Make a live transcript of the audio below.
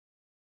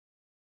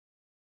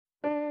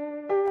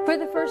For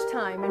the first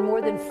time in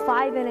more than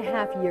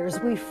 5.5 years,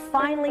 we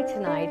finally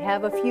tonight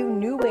have a few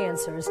new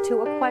answers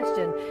to a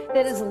question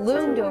that has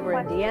loomed over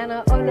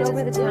Indiana and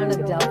over the town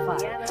of Delphi.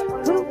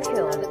 Who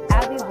killed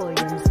Abby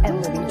Williams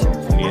and Libby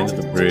Jones? The end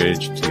of the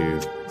bridge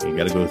you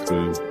got to go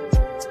through.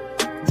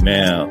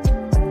 Now,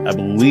 I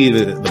believe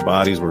that the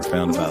bodies were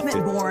found about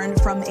 50. Born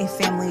from a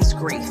family's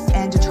grief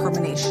and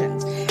determination.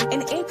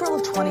 In April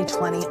of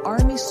 2020,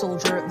 Army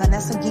soldier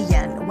Vanessa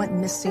Guillen went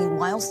missing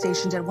while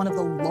stationed at one of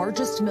the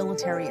largest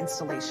military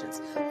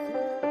installations.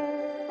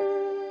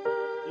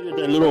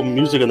 That little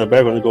music in the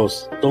background that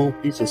goes,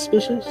 "Don't be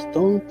suspicious,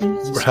 don't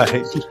be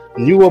suspicious." Right.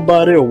 Knew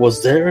about it or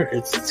was there.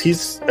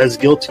 He's as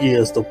guilty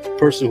as the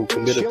person who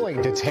committed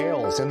Chilling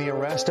details in the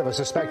arrest of a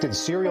suspected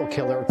serial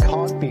killer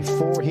caught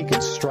before he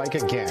could strike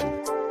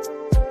again.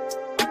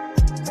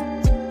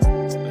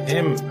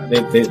 Him,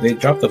 they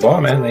dropped the ball,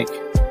 man.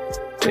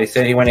 They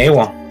said he went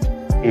AWOL,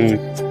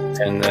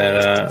 and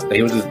that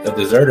he was a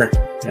deserter,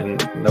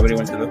 and nobody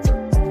went to look for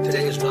him.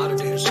 Today is not a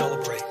day to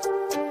celebrate,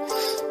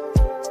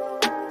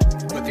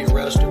 but the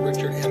arrest of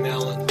Richard M.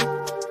 Allen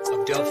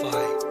of Delphi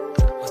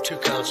on 2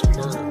 counts of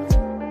murder.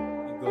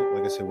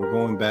 Like I said, we're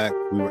going back.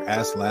 We were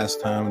asked last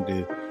time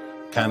to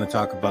kind of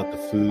talk about the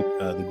food,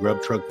 the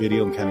grub truck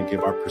video, and kind of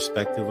give our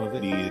perspective of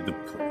it.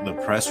 The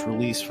press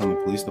release from the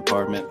police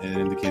department, it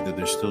indicated that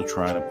they're still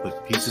trying to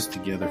put pieces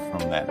together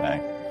from that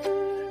night.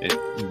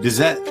 Does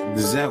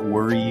that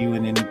worry you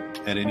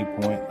at any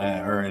point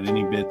or at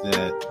any bit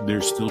that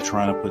they're still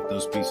trying to put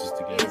those pieces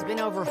together? It's been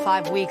over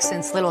 5 weeks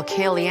since little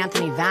Kaylee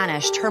Anthony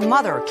vanished. Her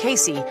mother,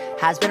 Casey,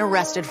 has been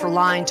arrested for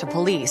lying to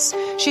police.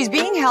 She's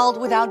being held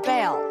without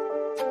bail.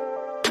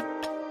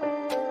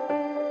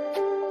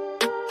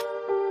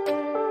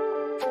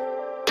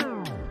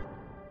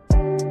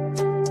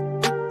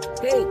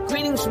 Hey,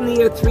 greetings from the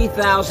year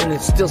 3000.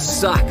 It still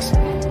sucks.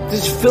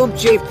 This is Philip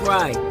J.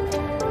 Fry,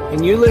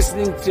 and you're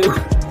listening to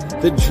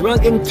The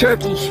Drunken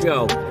Turkey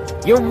Show,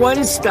 your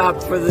one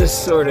stop for this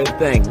sort of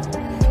thing.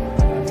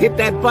 Hit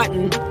that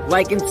button,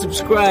 like and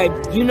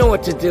subscribe. You know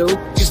what to do,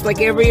 just like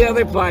every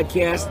other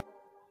podcast.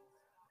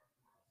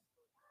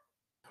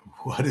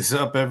 What is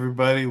up,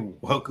 everybody?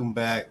 Welcome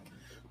back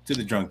to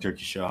The Drunk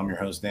Turkey Show. I'm your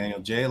host,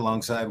 Daniel J.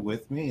 Alongside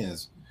with me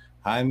is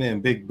Jaime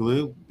and Big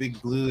Blue. Big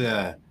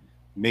Blue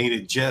made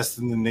it just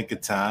in the nick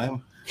of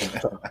time.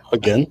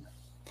 again.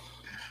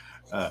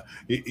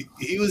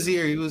 He was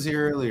here. He was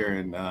here earlier,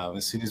 and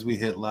as soon as we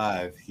hit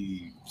live,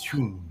 he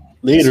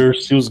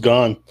was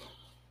gone.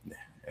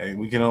 And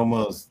we can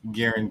almost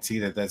guarantee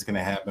that that's going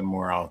to happen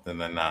more often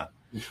than not.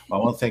 I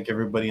want to thank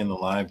everybody in the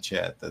live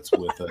chat that's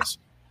with us.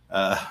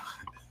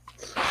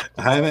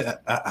 Jaime,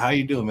 how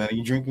you doing, man? Are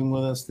you drinking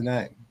with us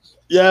tonight?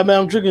 Yeah, man,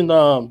 I'm drinking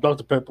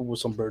Dr. Pepper with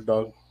some bird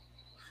dog.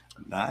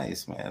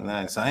 Nice, man.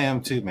 Nice. I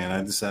am too, man.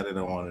 I decided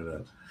I wanted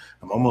to.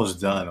 I'm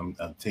almost done.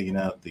 I'm taking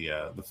out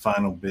the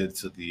final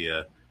bits of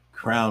the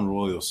Crown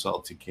Royal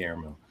Salty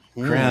Caramel.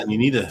 Crown, you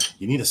need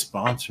to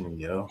sponsor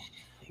me, yo.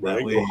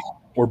 That way,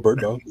 or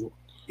bird dog.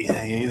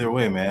 Yeah. Either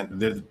way, man.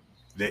 They're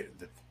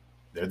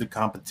the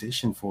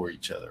competition for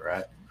each other,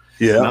 right?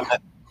 Yeah.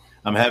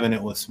 I'm having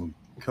it with some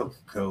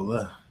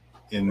Coca-Cola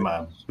in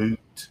my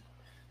boot.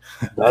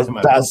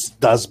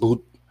 That's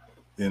boot.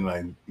 In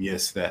my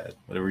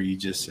whatever you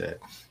just said.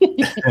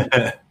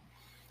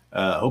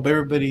 Hope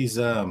everybody's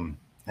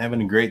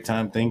having a great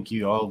time. Thank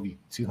you, all of you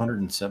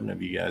 207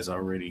 of you guys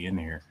already in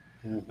here.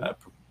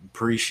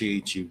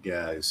 Appreciate you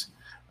guys.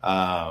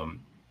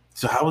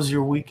 So how was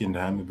your weekend,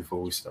 Jaime,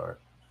 before we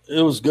start?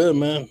 It was good,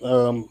 man.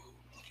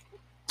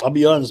 I'll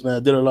be honest, man. I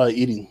did a lot of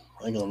eating.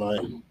 I ain't gonna lie.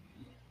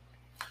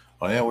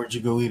 Oh yeah, where'd you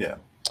go eat at?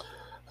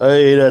 I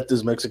ate at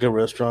this Mexican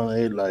restaurant. I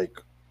ate like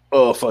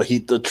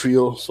fajita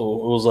trio. So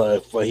it was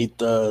like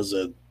fajitas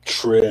and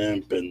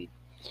shrimp, and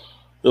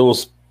it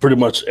was pretty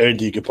much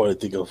everything you could probably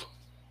think of.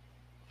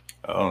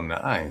 Oh,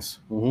 nice.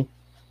 Mm-hmm.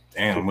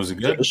 Damn, was it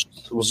good?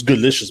 It was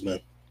delicious,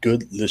 man.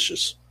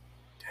 Goodlicious.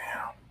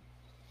 Damn.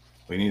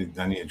 I need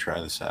to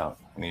try this out.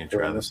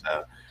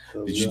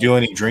 Did you do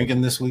any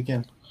drinking this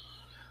weekend?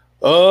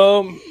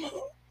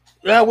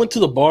 Yeah, I went to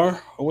the bar.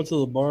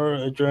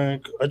 I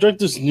drank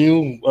this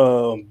new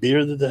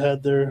beer that they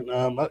had there.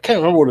 I can't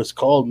remember what it's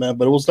called, man,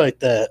 but it was like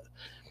that.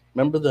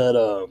 Remember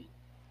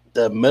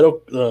that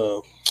metal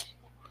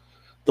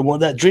the one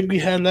that drink we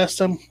had last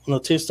time on the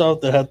taste off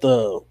that had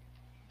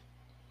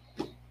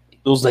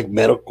it was like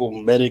medic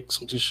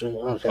something shit.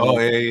 Oh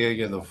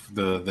yeah.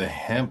 The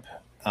hemp.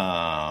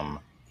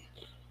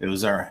 It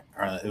was a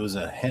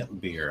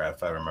hemp beer,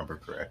 if I remember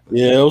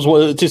correctly. Yeah,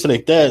 it tasted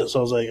like that. So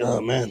I was like,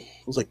 oh man,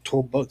 it was like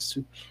 $12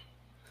 too.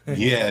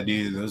 Yeah,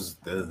 dude,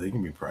 they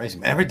can be pricey.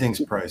 Man, everything's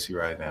pricey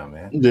right now,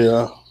 man.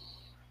 Yeah.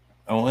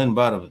 I went and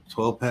bought a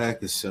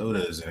 12-pack of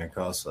sodas and it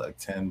cost like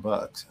 $10.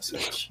 I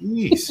said,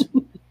 jeez.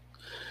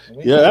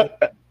 Yeah.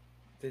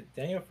 Did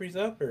Daniel freeze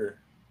up or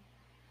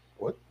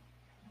what?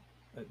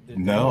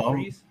 No,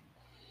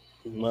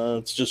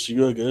 it's just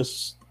you, I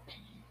guess.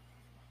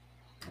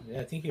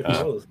 Yeah, I think he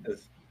froze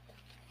because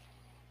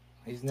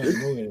he's not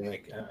moving.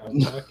 Like I'm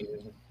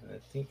talking.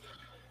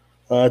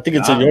 I think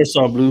it's in your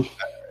song, Blue.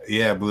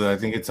 Yeah, Blue. I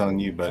think it's on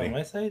you, It's buddy. on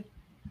my side.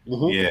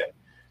 Mm-hmm. Yeah.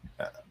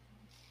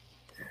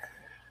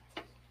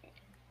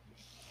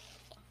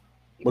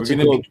 What's we're it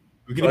gonna called? be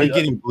we're gonna be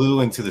getting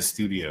Blue into the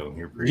studio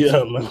here pretty Yeah,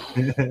 soon.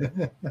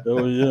 man.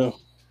 Oh yeah.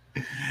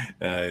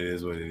 It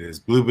is what it is.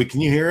 Blue, but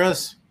can you hear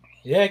us?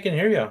 Yeah, I can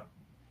hear you. All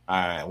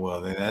right.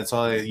 Well, then that's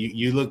all.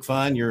 You look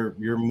fine. You're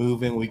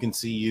moving. We can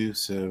see you.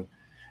 So,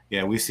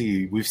 yeah, we've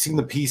seen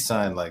the peace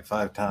sign like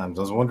 5 times.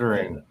 I was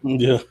wondering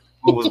Yeah.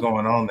 what was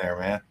going on there,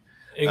 man.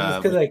 It's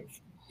because like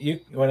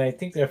when I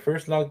think I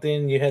first logged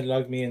in, you had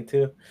logged me in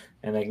too,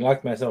 and I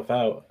locked myself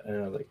out,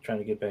 and I was like trying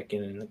to get back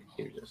in, and look,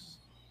 you're just.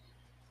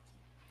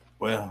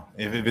 Well,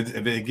 if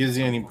it gives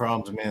you any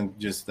problems, man,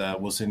 just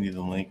we'll send you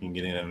the link and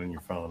get it on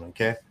your phone.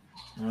 Okay.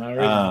 All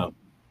right.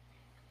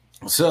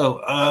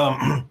 So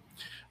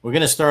we're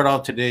gonna start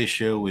off today's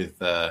show with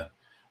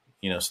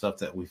stuff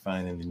that we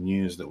find in the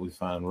news that we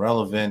find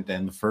relevant,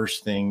 and the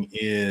first thing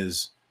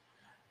is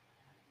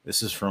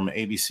this is from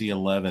ABC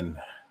 11.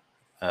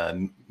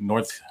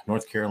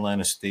 North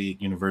Carolina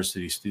State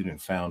University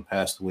student found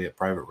passed away at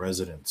private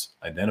residence,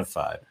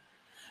 identified.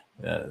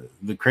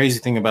 The crazy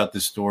thing about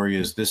this story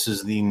is this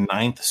is the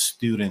 9th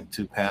student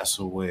to pass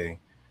away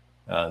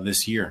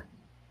this year.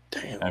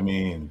 Damn. I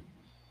mean,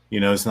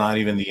 it's not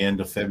even the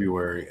end of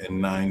February, and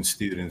 9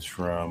 students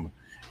from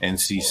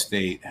NC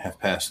State have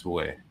passed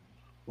away.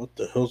 What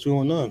the hell's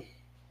going on?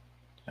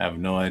 I have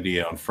no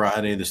idea. On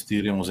Friday, the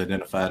student was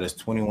identified as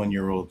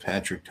 21-year-old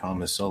Patrick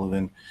Thomas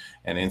Sullivan.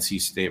 An NC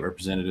State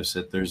representative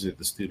said Thursday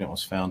the student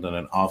was found on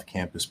an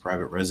off-campus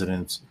private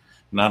residence,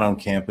 not on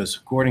campus.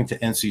 According to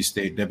NC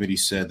State,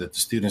 deputies said that the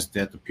student's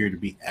death appeared to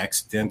be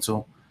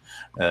accidental.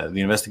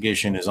 The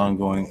investigation is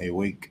ongoing. A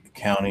Wake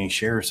County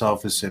Sheriff's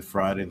Office said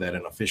Friday that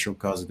an official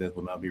cause of death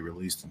will not be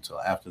released until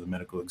after the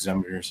medical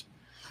examiner's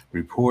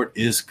report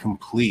is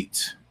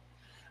complete.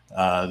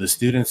 The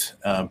student's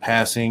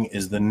passing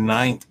is the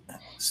 9th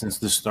since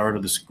the start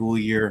of the school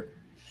year,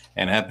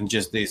 and happened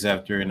just days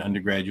after an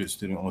undergraduate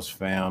student was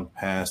found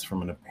passed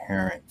from an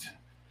apparent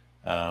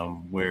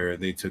where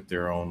they took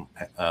their own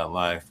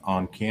life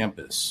on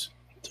campus.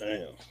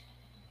 Damn,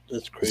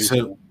 that's crazy.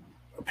 So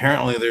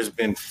apparently there's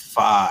been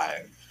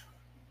 5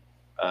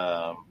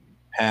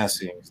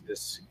 passings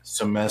this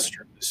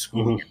semester, this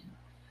school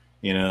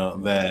year,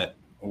 that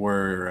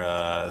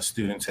where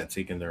students had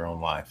taken their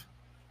own life.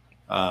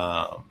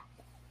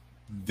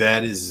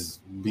 That is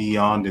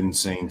beyond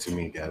insane to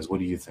me, guys. What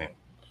do you think?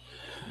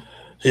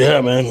 Yeah,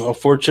 man.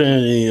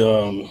 Unfortunately,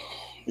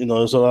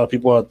 there's a lot of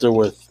people out there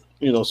with,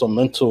 some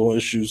mental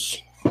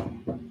issues,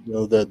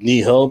 that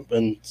need help,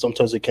 and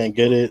sometimes they can't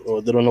get it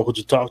or they don't know who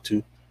to talk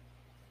to.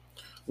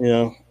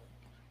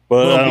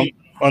 But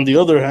on the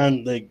other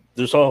hand, like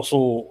there's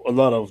also a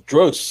lot of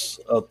drugs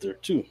out there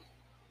too.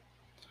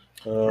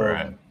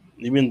 Right.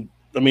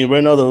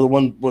 Right now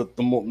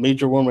the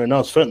major one right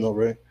now is fentanyl,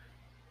 right?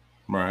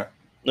 Right.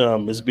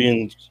 It's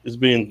being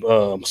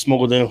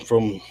smuggled in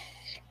through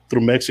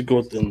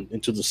Mexico and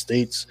into the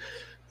States.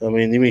 I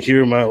mean, even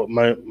here in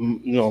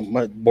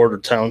my border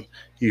town,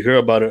 you hear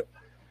about it,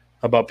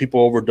 about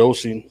people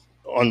overdosing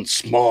on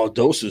small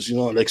doses,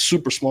 like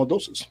super small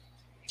doses.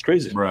 It's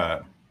crazy.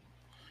 Right.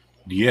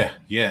 Yeah.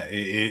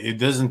 It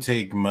doesn't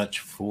take much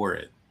for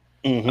it.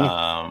 Mm-hmm.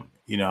 I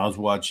was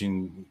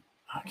watching,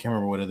 I can't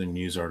remember what other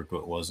news article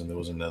it was, and there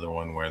was another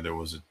one where there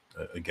was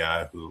a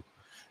guy who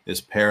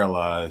is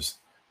paralyzed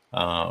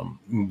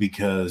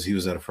because he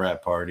was at a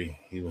frat party.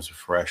 He was a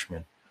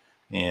freshman,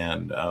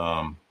 and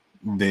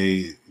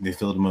they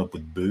filled him up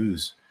with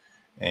booze.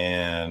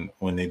 And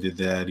when they did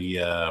that, he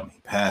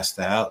passed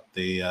out.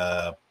 They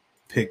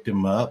picked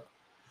him up,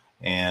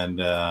 and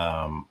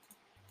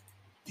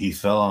he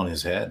fell on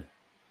his head.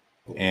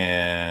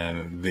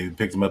 And they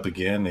picked him up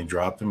again. They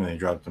dropped him, and they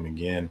dropped him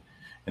again,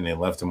 and they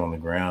left him on the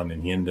ground.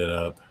 And he ended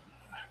up,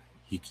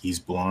 he's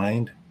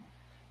blind,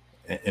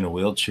 in a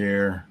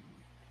wheelchair,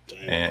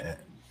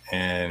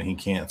 and he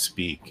can't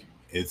speak.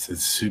 It's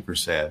super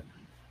sad.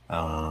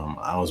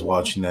 I was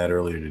watching that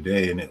earlier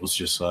today, and it was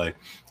just like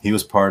he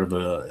was part of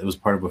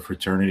a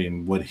fraternity,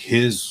 and what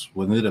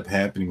ended up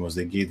happening was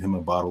they gave him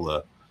a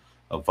bottle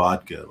of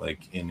vodka,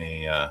 like in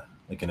a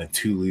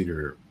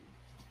 2-liter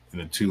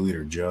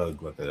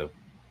jug, like a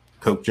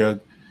Coke jug.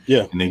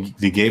 Yeah. And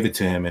they gave it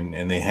to him,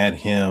 and they had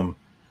him.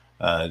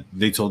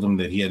 They told him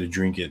that he had to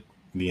drink it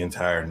the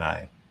entire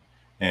night,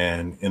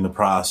 and in the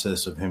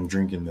process of him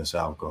drinking this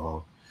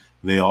alcohol,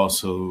 they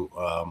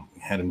also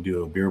had him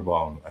do a beer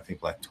bong, I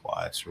think like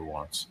twice or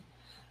once.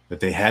 But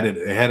they had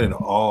it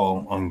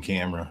all on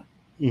camera.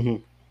 Mm-hmm.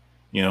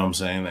 You know what I'm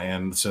saying?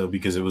 And so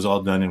because it was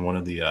all done in one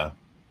of the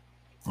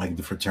like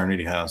the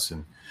fraternity house,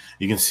 and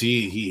you can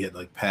see he had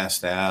like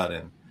passed out,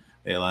 and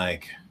they're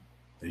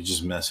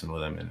just messing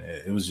with him, and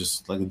it was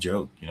just like a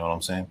joke. You know what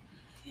I'm saying?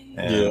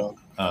 And,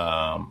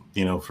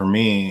 yeah. For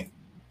me,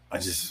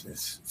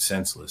 it's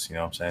senseless. You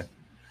know what I'm saying?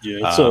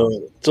 Yeah,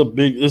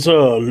 it's a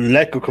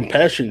lack of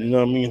compassion, you know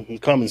what I mean,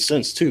 and common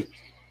sense too.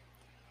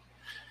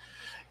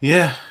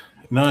 Yeah,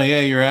 no, yeah,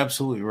 you're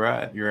absolutely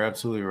right. You're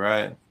absolutely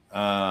right.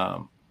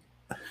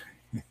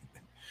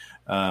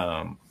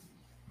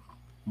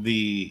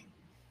 the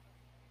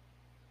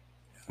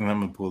and I'm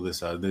gonna pull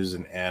this out. There's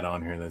an ad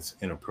on here that's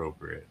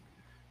inappropriate.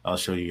 I'll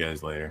show you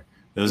guys later.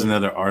 There was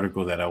another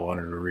article that I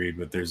wanted to read,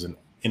 but there's an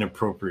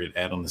inappropriate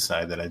ad on the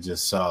side that I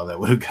just saw that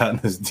would have gotten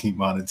us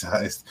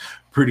demonetized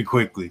pretty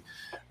quickly.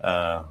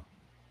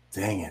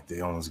 Dang it,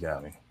 they almost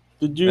got me.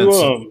 Did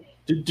you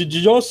did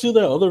y'all see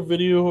that other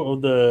video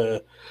of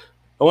the?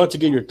 I wanted to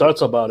get your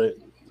thoughts about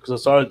it because I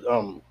saw it.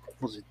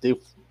 Was it day?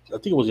 I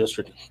think it was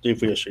yesterday. Day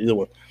for yesterday, either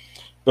one.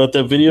 But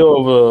the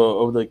video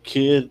of the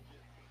kid,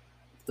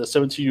 the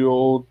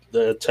 17-year-old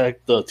that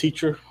attacked the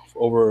teacher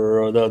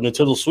over the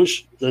Nintendo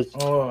Switch.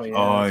 Oh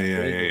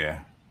yeah.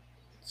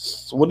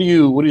 So what do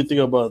you think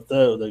about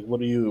that? Like,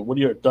 what are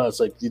your thoughts?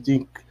 Like, do you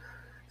think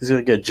he's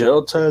gonna get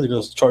jail time? They're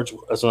gonna charge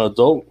as an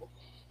adult?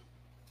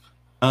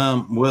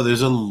 Well,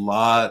 there's a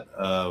lot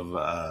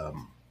of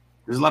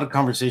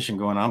conversation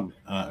going on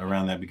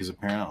around that because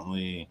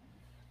apparently,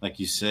 like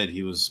you said,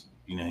 he was,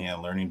 he had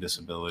a learning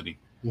disability.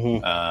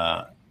 Mm-hmm.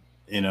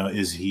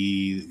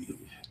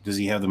 Does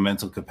he have the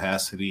mental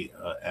capacity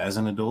as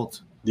an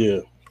adult? Yeah.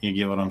 You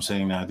get what I'm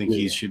saying? Now, I think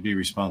he should be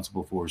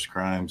responsible for his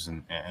crimes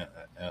and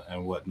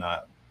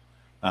whatnot.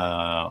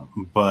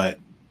 But,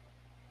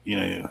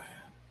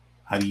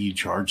 how do you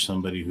charge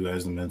somebody who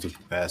has the mental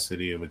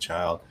capacity of a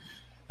child?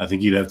 I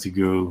think you'd have to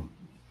go,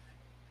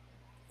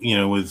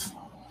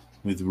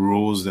 with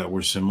rules that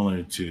were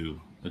similar to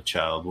a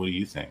child. What do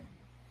you think?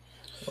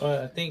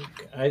 Well, I think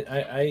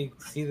I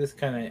see this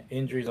kind of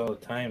injuries all the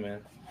time, man.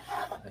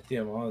 I see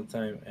them all the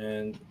time,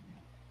 and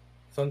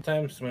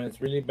sometimes when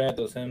it's really bad,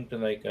 they'll send them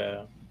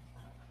to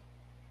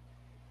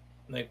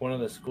like one of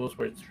the schools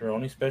where it's for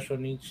only special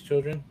needs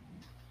children,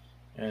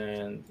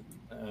 and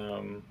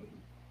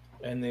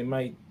they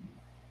might.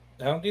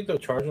 I don't think they'll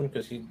charge him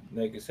because he,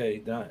 like I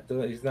said,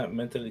 he's not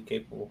mentally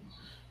capable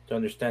to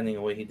understanding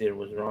what he did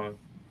was wrong.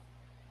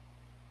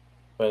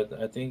 But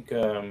I think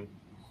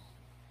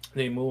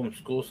they move him to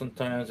school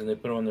sometimes, and they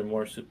put him under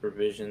more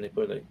supervision. They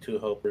put like 2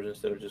 helpers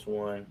instead of just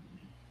 1.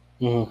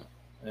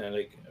 Mm-hmm.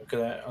 And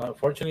because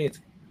unfortunately,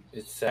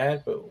 it's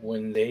sad, but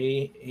when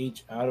they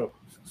age out of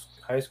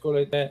high school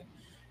like that,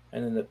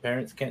 and then the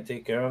parents can't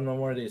take care of them no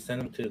more, they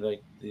send them to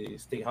like the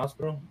state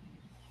hospital.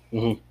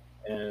 Mm-hmm.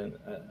 And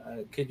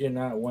I kid you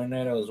not, one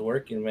night I was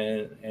working,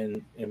 man,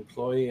 and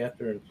employee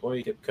after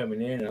employee kept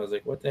coming in, and I was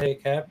like, "What the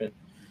heck happened?"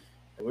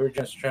 And we were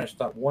just trying to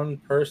stop one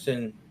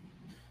person.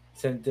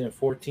 Sent in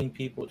 14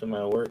 people to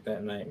my work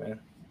that night, man.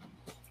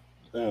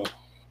 Yeah,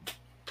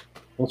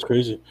 that's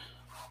crazy.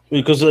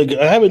 Because like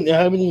I haven't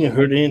even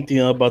heard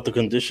anything about the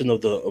condition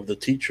of the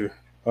teacher.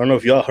 I don't know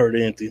if y'all heard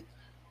anything.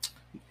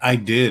 I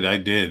did. I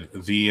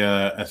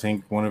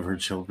think one of her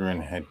children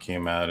had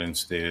came out and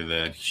stated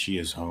that she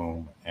is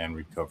home and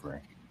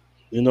recovering.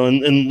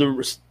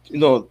 It's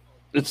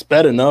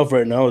bad enough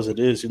right now as it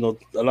is. A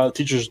lot of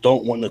teachers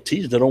don't want to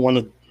teach. They don't want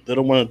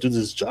to do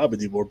this job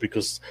anymore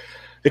because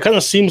it kind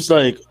of seems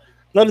like,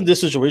 not in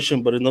this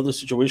situation, but in other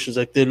situations,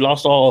 like they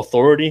lost all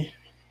authority.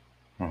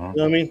 Uh-huh. You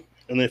know what I mean?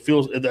 And I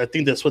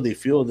think that's what they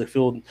feel. They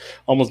feel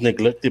almost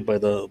neglected by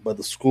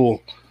the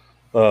school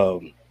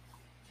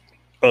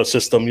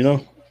system.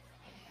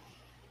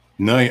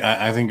 No,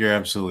 I think you're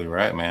absolutely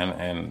right, man.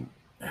 And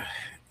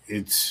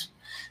it's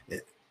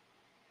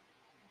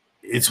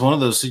one of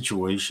those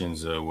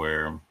situations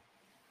where,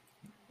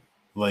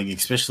 like,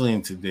 especially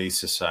in today's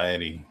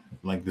society,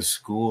 like the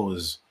school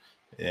is,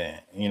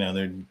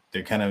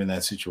 they're kind of in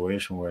that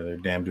situation where they're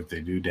damned if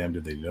they do, damned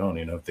if they don't.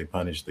 If they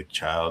punish the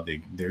child,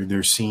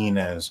 they're seen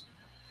as,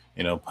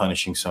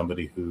 punishing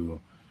somebody who,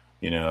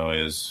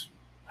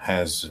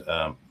 has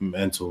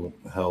mental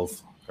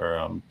health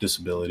or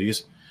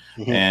disabilities.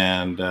 Mm-hmm.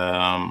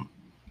 And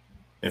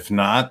if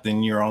not,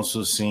 then you're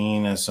also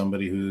seen as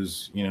somebody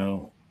who's,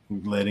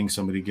 letting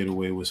somebody get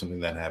away with something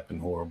that happened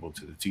horrible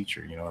to the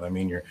teacher. You know what I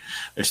mean?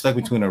 They're stuck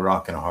between a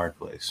rock and a hard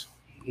place.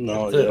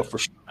 No, yeah, for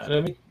sure.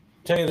 Let me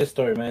tell you this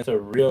story, man. It's a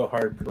real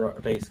hard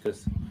place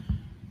because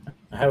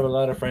I have a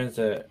lot of friends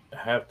that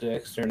have to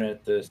extern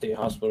at the state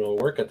hospital or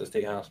work at the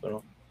state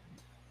hospital.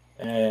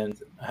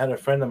 And I had a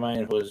friend of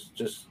mine who was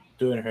just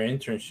doing her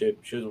internship.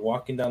 She was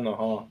walking down the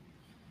hall,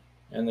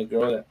 and the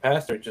girl that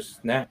passed her just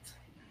snapped,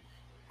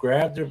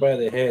 grabbed her by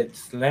the head,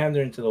 slammed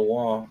her into the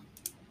wall.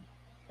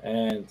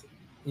 And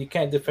you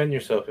can't defend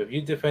yourself. If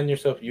you defend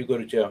yourself, you go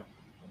to jail.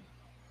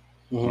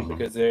 Mm-hmm.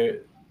 Because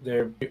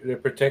they're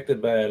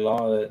protected by a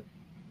law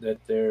that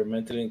they're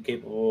mentally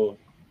incapable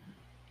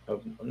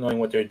of knowing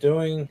what they're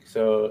doing.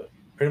 So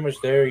pretty much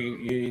there,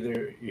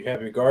 you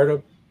have your guard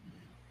up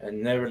and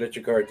never let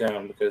your guard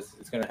down because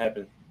it's going to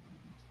happen.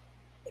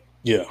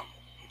 Yeah.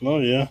 Oh,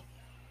 yeah.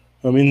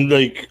 I mean,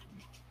 like,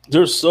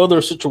 there's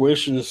other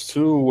situations,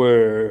 too,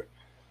 where,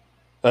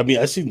 I mean,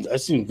 I seen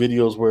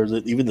videos where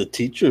even the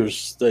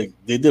teachers, like,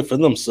 they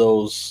defend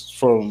themselves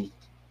from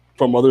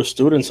other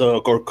students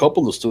or a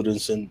couple of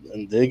students, and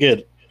they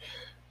get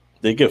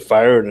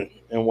fired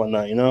and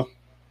whatnot,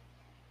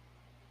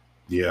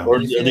 Yeah. Or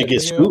they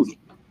get sued.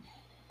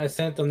 I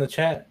sent them the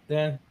chat,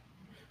 Dan.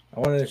 I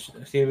wanted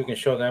to see if we can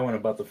show that one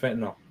about the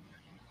fentanyl.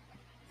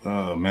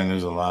 Oh man,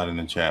 there's a lot in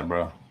the chat,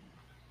 bro.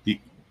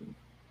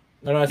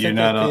 No, I You're sent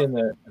not that to you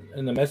on.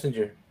 in the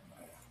messenger.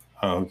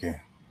 Oh, okay.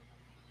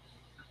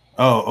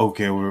 Oh,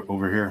 okay. We're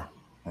over here.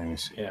 Let me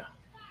see. Yeah,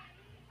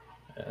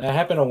 that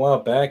happened a while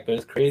back, but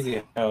it's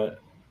crazy how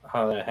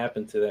that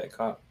happened to that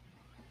cop.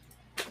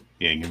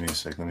 Yeah, give me a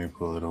second. Let me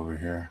pull it over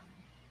here.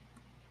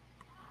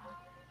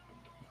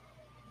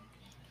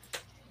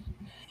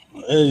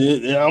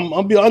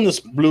 I'll be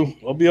honest, Blue.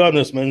 I'll be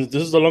honest, man.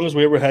 This is the longest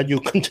we ever had you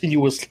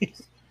continuously.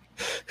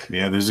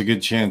 Yeah, there's a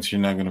good chance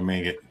you're not gonna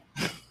make it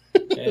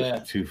Yeah.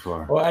 too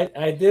far. Well,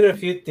 I did a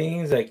few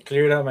things. I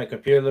cleared out my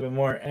computer a little bit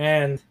more,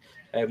 and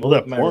I All moved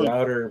that my porn.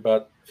 router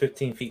about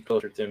 15 feet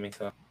closer to me.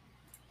 So,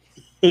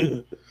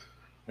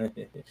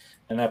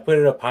 and I put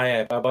it up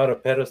high. I bought a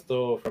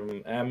pedestal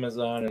from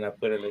Amazon, and I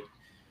put it like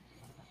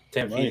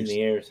 10 feet in Nice.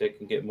 the air so it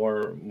can get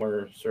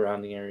more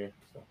surrounding area.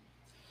 So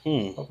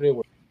Hmm. hopefully it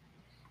works.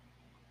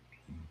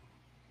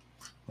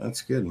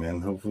 That's good,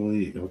 man.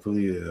 Hopefully,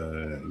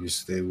 you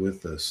stay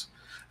with us.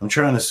 I'm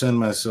trying to send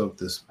myself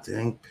this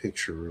dang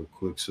picture real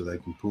quick so that I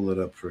can pull it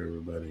up for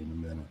everybody in a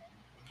minute.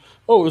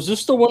 Oh, is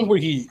this the one where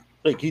he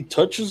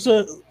touches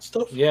that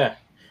stuff? Yeah,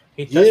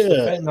 he touched the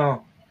Yeah,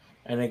 fentanyl,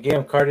 and it gave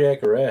him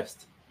cardiac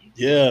arrest.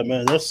 yeah,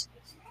 man. That's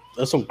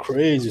some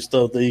crazy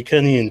stuff that you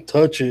can't even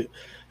touch it,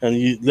 and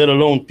you let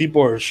alone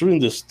people are shooting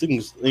this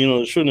things,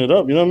 shooting it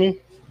up. You know what I mean?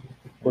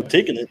 Or Yeah.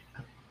 taking it.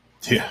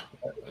 Yeah.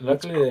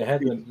 That's Luckily, they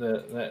had crazy.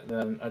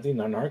 the I think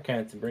the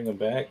Narcan to bring him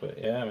back. But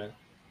yeah, man.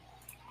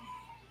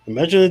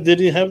 Imagine if they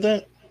didn't have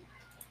that.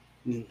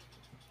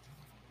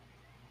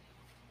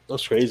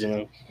 That's crazy,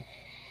 man.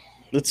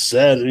 It's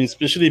sad, I mean,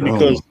 especially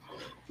because, Boom.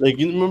 like,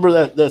 you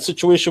remember that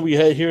situation we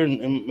had here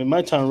in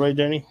my town, right,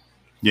 Danny?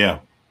 Yeah.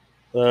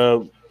 Uh,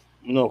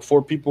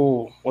 4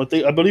 people.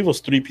 I believe it was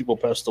 3 people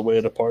passed away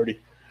at a party.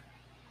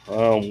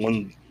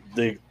 When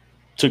they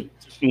took,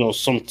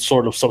 some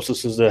sort of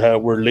substances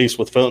that were laced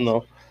with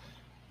fentanyl,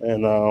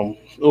 and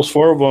it was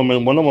 4 of them,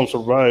 and one of them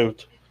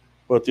survived,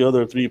 but the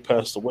other 3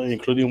 passed away,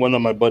 including one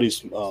of my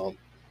buddy's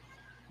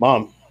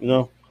mom.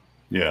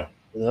 Yeah.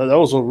 That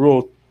was a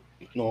real,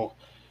 it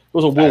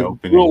was a Eye real,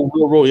 opening. real,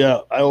 real, real,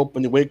 yeah,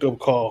 eye-opening wake-up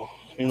call.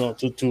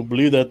 To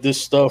believe that this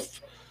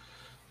stuff,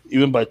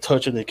 even by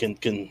touching it, can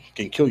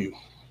kill you.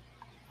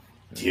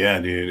 Yeah,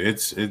 dude.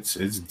 It's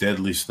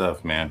deadly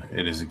stuff, man.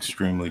 It is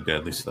extremely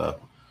deadly stuff.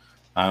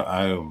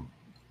 I don't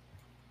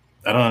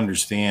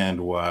understand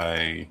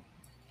why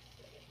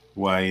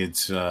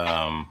it's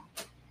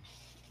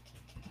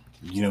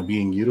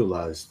being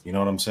utilized. You know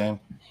what I'm saying?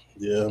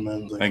 Yeah,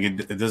 man. Like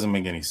it doesn't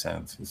make any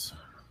sense. It's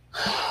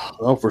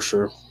Oh, for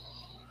sure.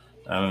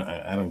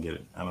 I don't get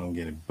it. I don't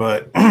get it.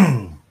 But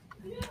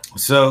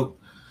so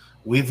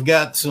we've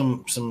got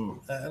some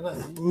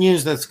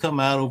news that's come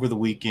out over the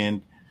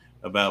weekend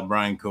about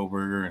Bryan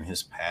Kohberger and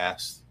his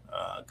past.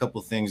 A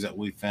couple of things that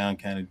we found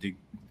kind of dig,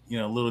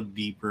 a little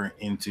deeper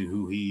into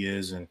who he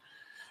is and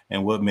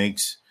what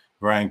makes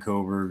Bryan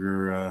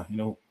Kohberger,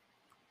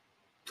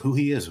 who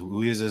he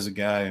is as a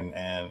guy,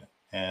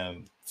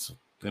 and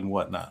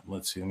whatnot.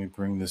 Let's see. Let me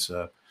bring this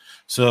up.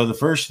 So the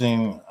first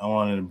thing I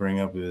wanted to bring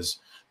up is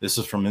this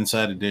is from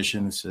Inside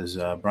Edition. It says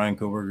Bryan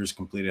Kohberger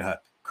completed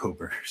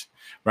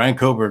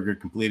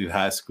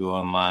high school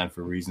online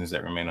for reasons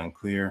that remain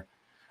unclear.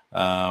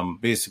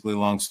 Basically,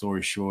 long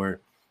story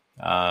short,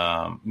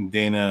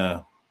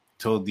 Dana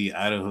told the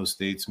Idaho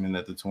Statesman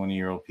that the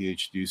 20-year-old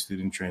PhD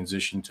student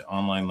transitioned to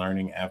online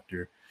learning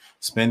after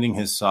spending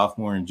his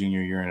sophomore and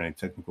junior year in a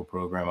technical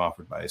program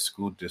offered by a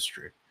school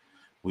district.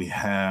 We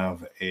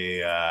have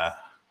a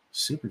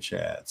super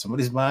chat.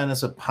 Somebody's buying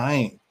us a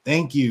pint.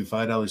 Thank you.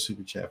 $5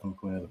 super chat from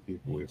Queen of the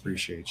People. We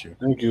appreciate you.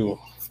 Thank you.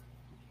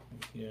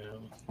 Yeah.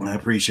 I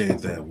appreciate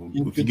that.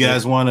 If you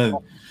guys want to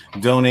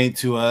donate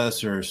to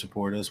us or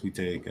support us, we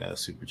take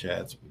super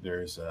chats.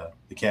 There's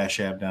the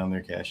Cash App down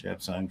there, Cash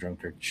App sign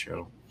Drunk Turkey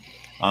Show.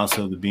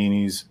 Also, the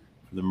beanies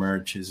for the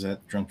merch is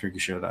at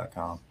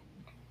drunkturkeyshow.com.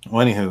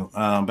 Well,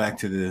 anywho, back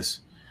to this.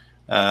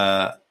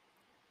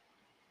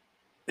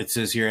 It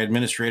says here,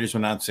 administrators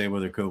will not say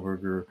whether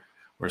Kohberger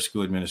or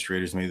school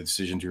administrators made the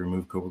decision to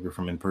remove Kohberger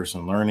from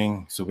in-person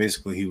learning. So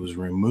basically, he was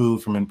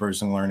removed from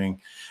in-person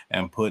learning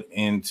and put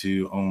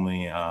into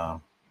only,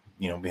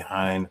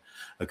 behind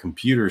a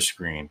computer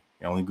screen,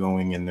 only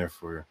going in there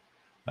for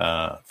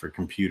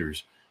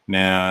computers.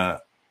 Now,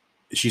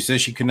 she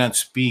says she could not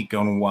speak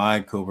on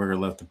why Kohberger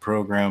left the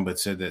program, but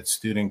said that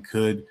student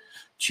could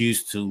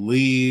choose to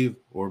leave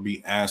or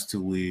be asked to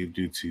leave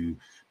due to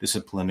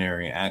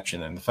disciplinary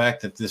action. And the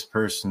fact that this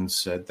person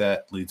said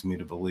that leads me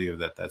to believe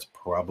that that's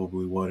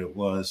probably what it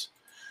was.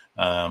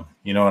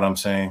 You know what I'm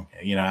saying?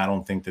 I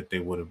don't think that they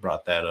would have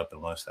brought that up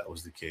unless that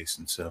was the case.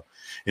 And so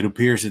it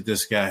appears that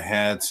this guy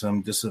had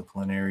some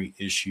disciplinary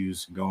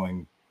issues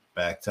going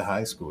back to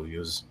high school. He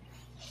was,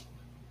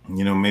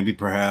 maybe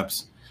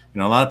perhaps, a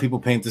lot of people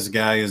paint this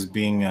guy as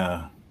being,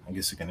 I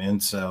guess, like an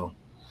incel.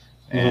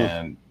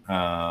 Mm-hmm.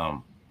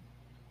 And,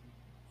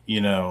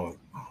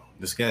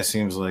 this guy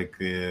seems like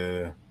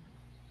a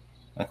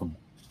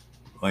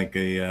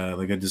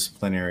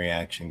disciplinary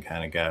action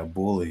kind of guy, a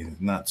bully,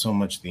 not so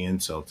much the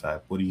incel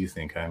type. What do you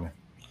think, Hyman?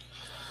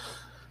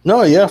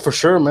 No, yeah, for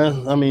sure,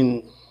 man. I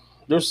mean,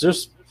 there's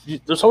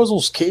always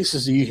those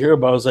cases that you hear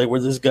about. It's like where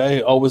this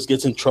guy always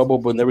gets in trouble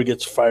but never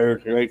gets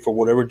fired, right, for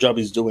whatever job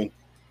he's doing,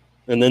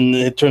 and then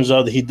it turns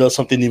out that he does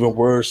something even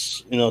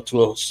worse,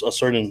 to a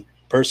certain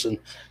person,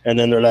 and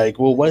then they're like,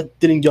 "Well, why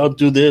didn't y'all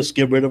do this?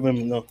 Get rid of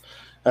him?"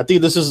 I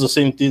think this is the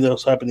same thing that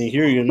was happening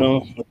here.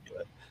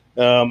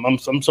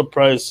 I'm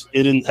surprised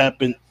it didn't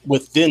happen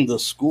within the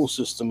school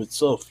system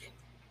itself.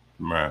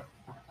 Right.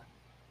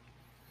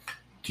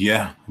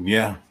 Yeah.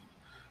 Yeah.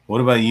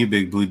 What about you,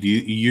 Big Blue?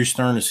 You're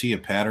starting to see a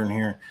pattern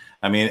here?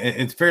 I mean,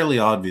 it's fairly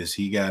obvious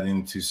he got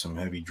into some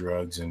heavy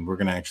drugs, and we're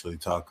going to actually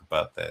talk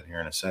about that here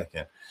in a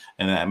second.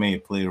 And that may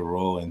have played a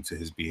role into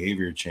his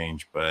behavior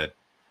change. But,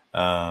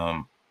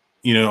 are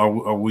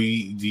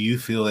we? Do you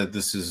feel that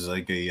this is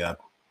like a,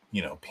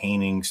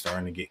 painting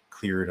starting to get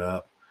cleared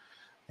up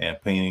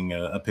and painting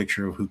a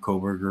picture of who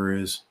Kohberger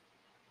is?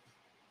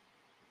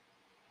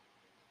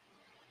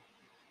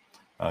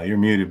 You're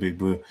muted, Big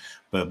Blue.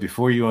 But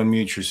before you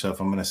unmute yourself,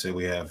 I'm going to say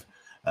we have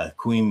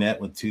Queen Net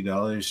with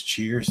 $2.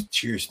 Cheers.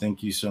 Cheers.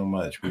 Thank you so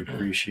much. We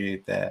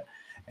appreciate that.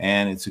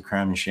 And it's a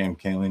Crime and Shame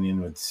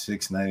Canadian with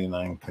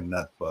 $6.99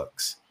 Canuck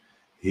bucks.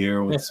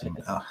 Here with some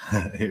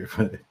here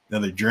for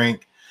another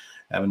drink.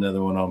 Have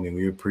another one on me.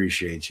 We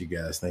appreciate you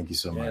guys. Thank you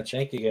so much.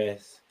 Thank you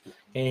guys.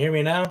 Can you hear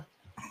me now?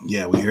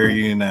 Yeah, we hear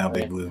you now,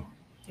 Big Blue.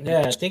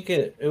 Yeah, I think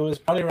it was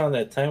probably around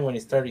that time when he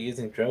started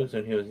using drugs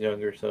when he was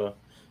younger. So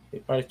he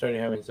probably started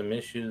having some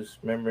issues.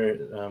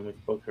 Remember, we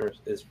spoke to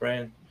his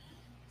friend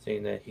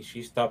saying that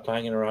she stopped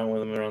hanging around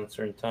with him around a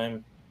certain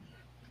time,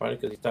 probably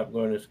because he stopped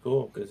going to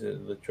school because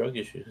of the drug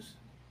issues.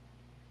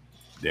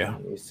 Yeah.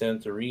 We sent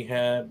him to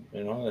rehab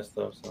and all that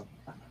stuff.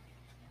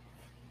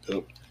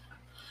 So,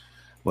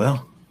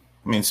 well,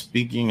 I mean,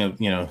 speaking of,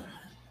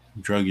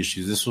 drug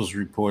issues, this was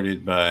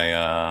reported by,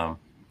 I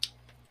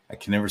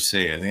can never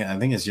say it. I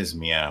think it's just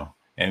Meow,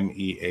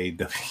 Meaw.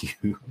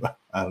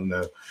 I don't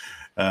know.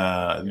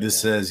 This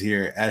says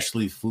here,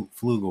 Ashley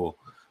Flugel,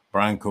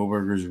 Bryan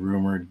Kohberger's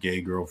rumored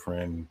gay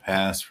girlfriend,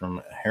 passed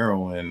from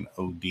heroin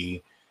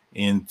OD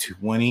in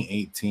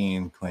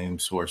 2018, claim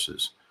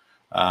sources.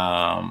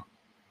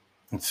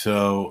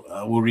 So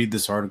we'll read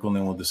this article and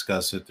then we'll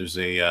discuss it. There's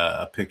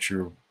a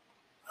picture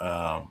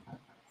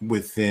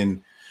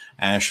within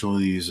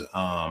Ashley's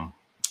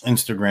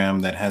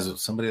Instagram that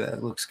has somebody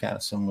that looks kind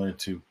of similar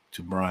to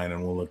Bryan,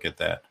 and we'll look at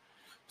that.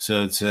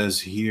 So it says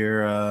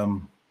here,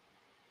 and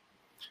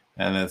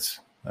that's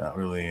not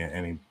really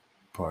any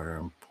part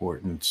of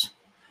importance.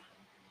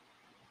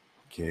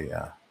 Okay,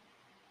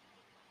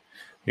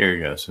 here we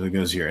go. So it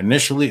goes here.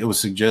 Initially, it was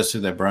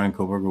suggested that Bryan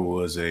Kohberger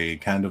was a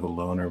kind of a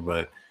loner,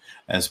 but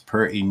as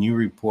per a new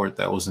report,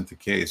 that wasn't the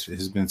case. It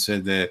has been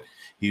said that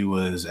he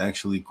was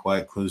actually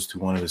quite close to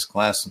one of his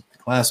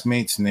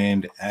classmates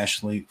named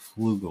Ashley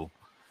Flugel.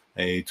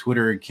 A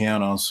Twitter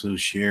account also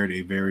shared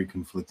a very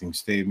conflicting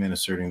statement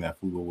asserting that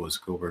Flugel was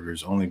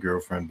Kohberger's only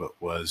girlfriend, but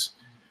was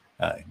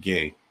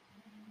gay.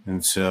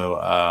 And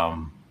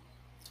so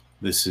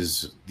this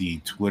is the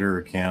Twitter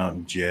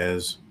account,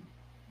 Jez,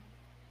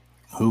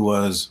 who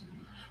was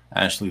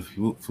Ashley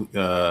Flugel.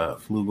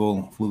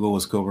 Flugel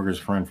was Kohberger's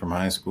friend from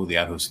high school, the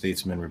Idaho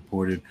Statesman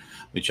reported,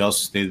 which also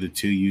stated the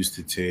two used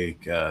to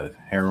take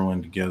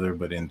heroin together.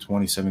 But in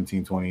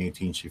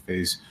 2017-2018, she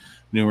faced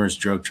numerous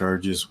drug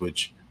charges,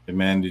 which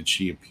demanded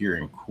she appear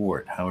in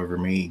court. However,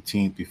 May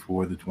 18th,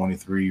 before the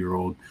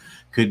 23-year-old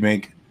could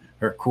make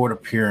her court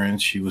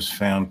appearance, she was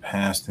found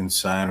passed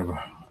inside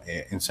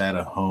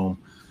a home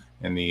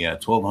in the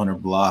 1200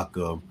 block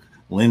of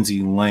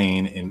Lindsay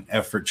Lane in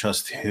Effort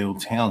Trust Hill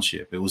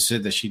Township. It was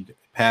said that she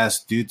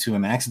passed due to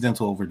an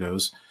accidental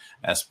overdose,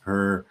 as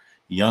per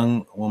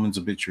young woman's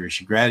obituary.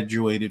 She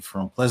graduated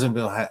from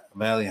Pleasantville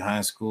Valley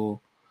High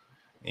School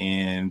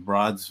in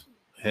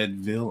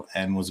Broadheadville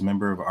and was a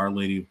member of Our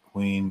Lady of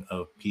Queen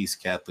of Peace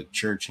Catholic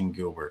Church in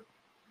Gilbert.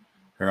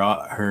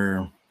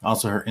 Her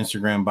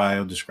Instagram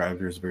bio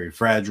described her as very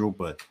fragile,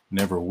 but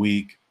never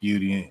weak.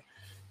 Beauty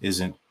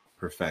isn't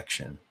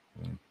perfection.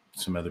 And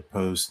some other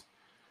posts.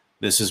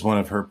 This is one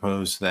of her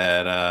posts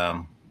that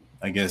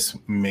I guess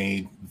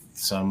made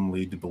some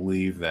lead to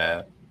believe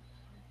that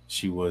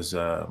she was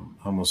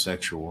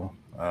homosexual.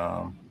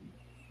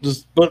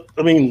 But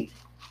I mean,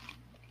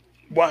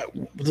 why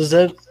does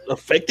that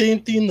affect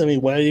anything? I mean,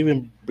 why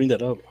even bring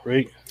that up,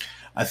 right?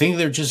 I think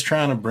they're just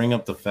trying to bring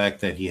up the fact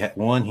that he had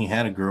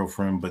a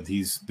girlfriend, but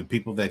the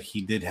people that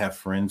he did have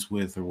friends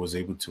with or was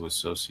able to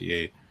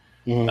associate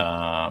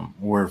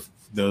were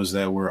those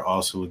that were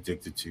also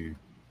addicted to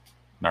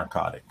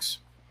narcotics.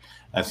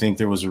 I think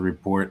there was a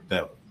report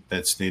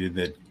that stated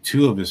that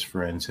two of his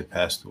friends had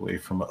passed away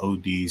from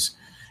ODs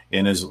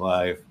in his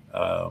life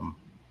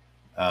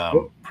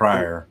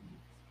prior.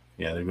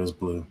 Yeah, there goes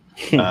Blue.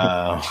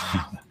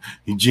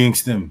 You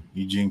jinxed him.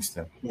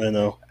 I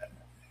know.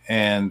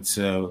 And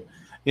so,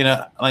 like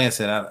I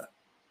said,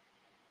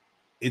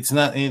 it's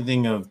not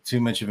anything of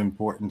too much of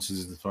importance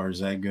as far as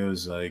that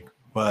goes.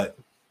 But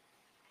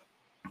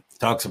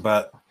talks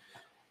about,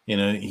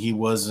 he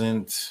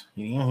wasn't.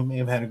 He may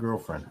have had a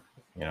girlfriend,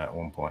 at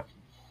one point,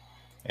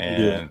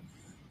 and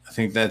I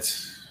think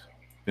that's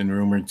been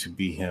rumored to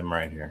be him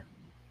right here.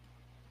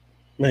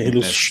 Man, he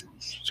looks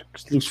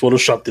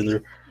photoshopped in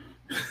there.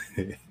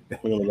 I'm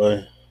gonna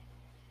lie.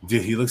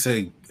 Dude, he looks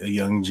like a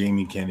young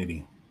Jamie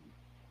Kennedy.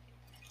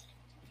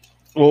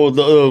 Oh,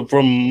 the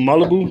from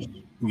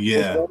Malibu.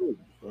 Yeah.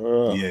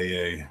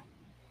 Yeah.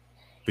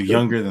 But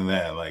younger than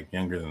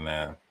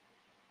that,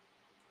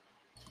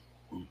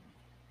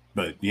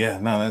 But yeah,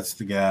 no, that's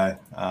the guy.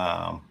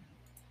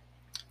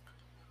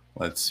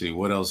 Let's see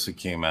what else it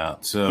came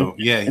out. So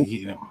yeah,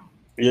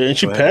 and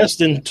she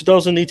passed in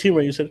 2018,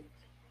 right? You said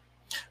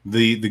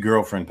the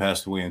girlfriend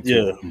passed away in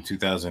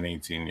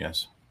 2018.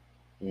 Yes.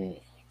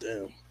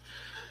 Damn.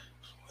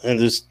 And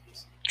this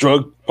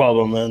drug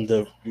problem, man,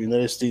 the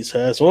United States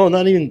has. Well,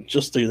 not even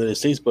just the United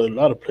States, but a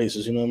lot of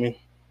places. You know what I mean?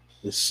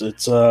 It's it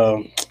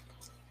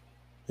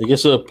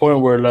gets to a point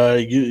where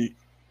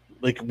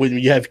like when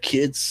you have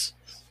kids,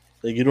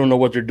 like you don't know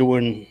what they're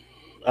doing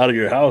out of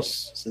your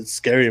house. It's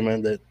scary,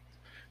 man, that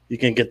you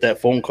can get that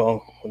phone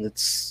call and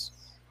it's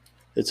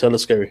hella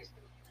scary.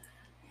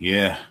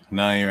 Yeah,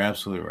 no, you're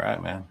absolutely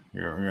right, man.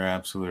 You're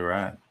absolutely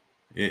right.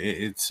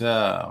 It's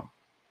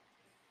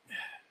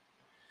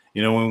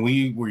when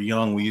we were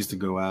young, we used to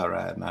go out,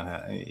 right?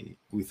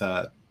 We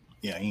thought,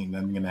 ain't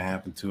nothing gonna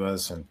happen to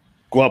us, and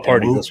go out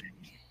parties.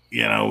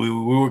 We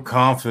were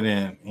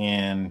confident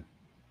in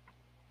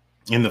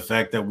the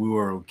fact that we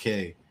were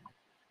okay.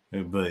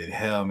 But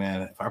hell,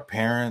 man, if our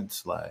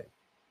parents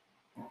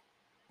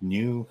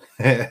knew,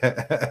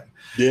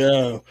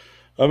 yeah,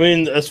 I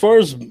mean, as far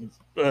as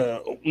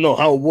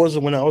how it was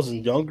when I was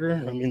younger.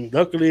 I mean,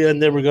 luckily I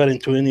never got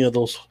into any of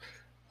those,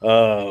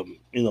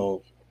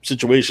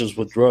 situations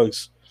with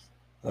drugs.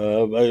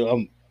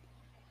 Beer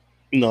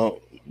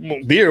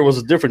was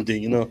a different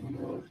thing,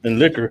 and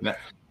liquor.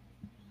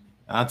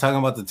 I'm talking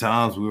about the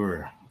times we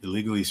were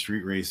illegally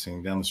street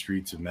racing down the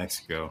streets of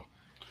Mexico.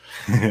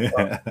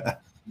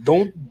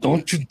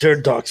 Don't you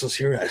dare dox us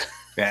here at.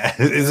 Yeah,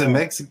 it's in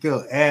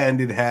Mexico,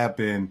 and it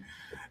happened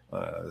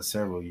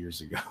several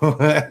years ago.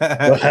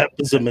 What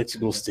happens in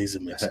Mexico stays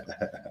in Mexico.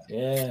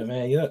 Yeah,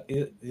 man. You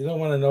don't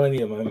want to know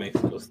any of my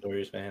Mexico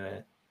stories,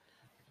 man.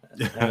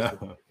 I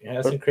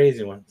have some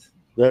crazy ones.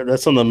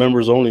 That's on the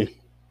members only.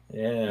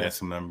 Yeah,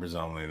 that's a members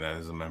only. That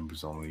is a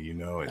members only. You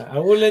know it. I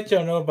will let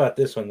y'all know about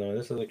this one though.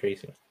 This is a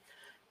crazy one.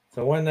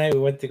 So one night we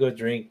went to go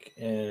drink,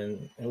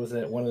 and it was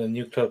at one of the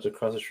new clubs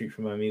across the street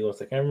from my amigos.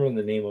 I can't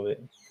remember the name of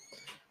it.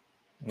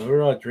 And we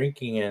were all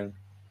drinking, and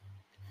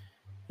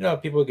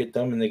people get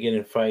dumb and they get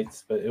in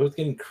fights, but it was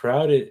getting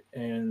crowded,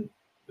 and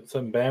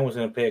some band was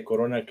going to play at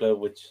Corona Club,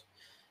 which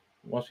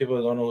most people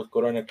don't know what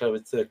Corona Club.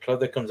 It's a club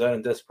that comes out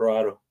in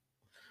Desperado.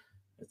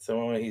 It's the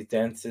one where he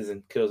dances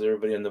and kills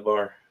everybody in the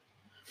bar.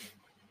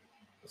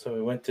 So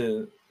we went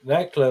to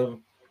that club,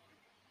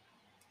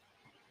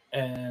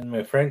 and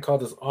my friend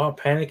called us all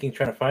panicking,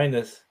 trying to find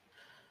us,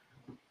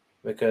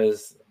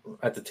 because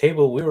at the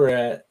table we were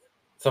at,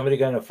 somebody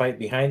got in a fight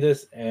behind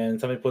us, and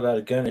somebody pulled out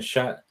a gun and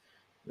shot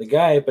the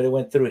guy, but it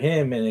went through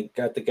him, and it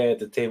got the guy at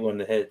the table in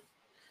the head,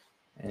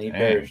 and he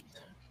perished.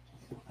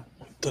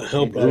 What the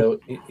hell, bro?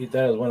 He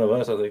thought it was one of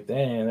us. I was like,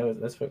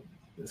 "Damn,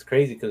 that's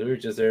crazy," because we were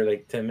just there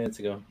like 10 minutes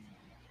ago.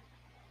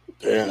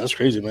 Yeah, that's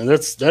crazy, man.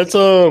 That's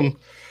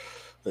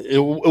it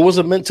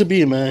wasn't meant to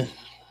be, man.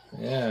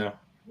 Yeah.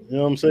 You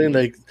know what I'm saying?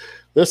 Like,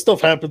 that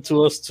stuff happened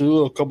to us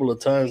too a couple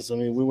of times. I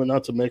mean, we went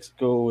out to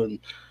Mexico, and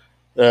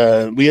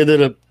we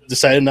ended up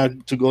deciding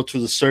not to go to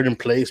the certain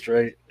place,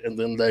 right? And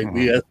then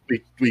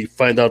we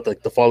find out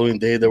like the following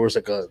day there was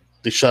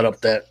they shut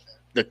up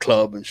the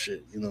club and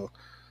shit,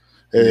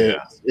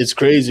 It's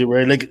crazy,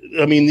 right? Like,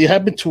 I mean, it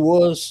happened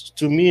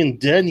to me and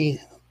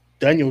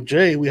Daniel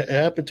J. It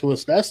happened to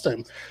us last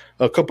time,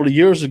 a couple of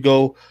years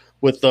ago,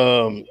 with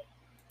the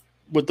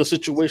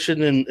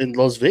situation in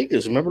Las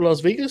Vegas. Remember Las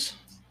Vegas?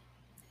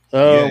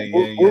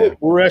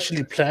 We're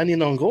actually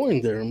planning on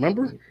going there.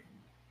 Remember?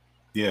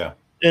 Yeah.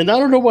 And I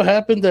don't know what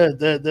happened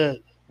that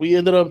we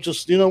ended up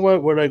just,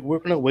 we're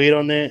gonna wait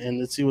on it and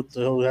let's see what the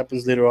hell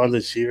happens later on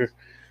this year.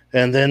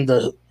 And then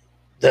the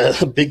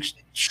big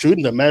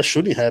shooting, the mass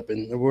shooting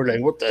happened. And we're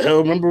like, what the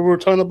hell? Remember we were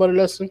talking about it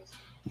last time?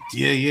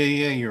 Yeah.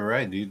 You're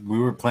right, dude. We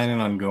were planning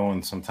on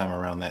going sometime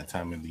around that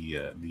time of the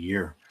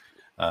year,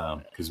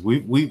 because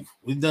we've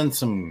done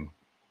some.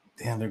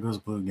 Damn, there goes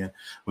Blue again.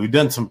 We've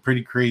done some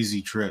pretty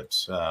crazy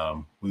trips.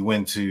 We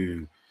went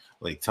to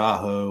Lake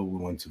Tahoe. We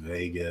went to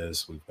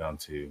Vegas. We've gone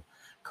to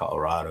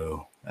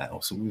Colorado.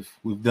 So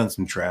we've done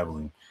some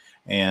traveling,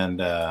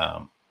 and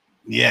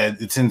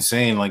it's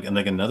insane. Like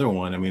another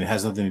one. I mean, it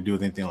has nothing to do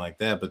with anything like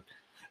that. But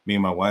me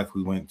and my wife,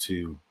 we went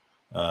to.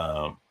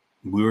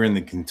 We were in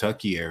the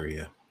Kentucky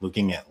area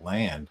looking at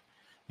land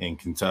in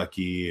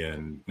Kentucky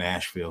and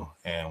Nashville,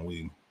 and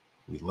we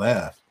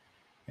left.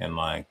 And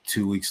like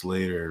 2 weeks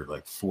later,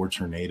 like 4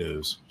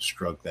 tornadoes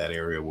struck that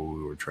area where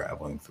we were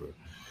traveling through.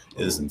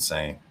 It's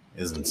insane.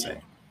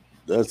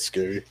 That's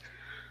scary.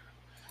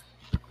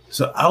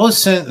 So I was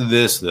sent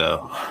this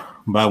though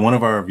by one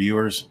of our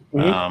viewers.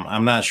 Mm-hmm.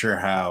 I'm not sure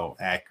how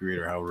accurate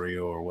or how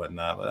real or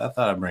whatnot, but I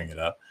thought I'd bring it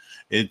up.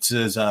 It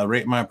says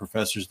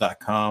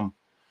ratemyprofessors.com.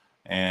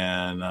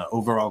 And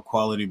overall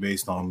quality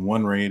based on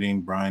one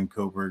rating, Bryan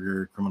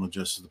Kohberger, Criminal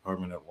Justice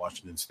Department at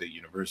Washington State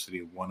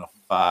University, 1 of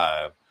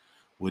 5.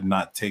 Would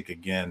not take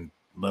again.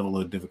 Level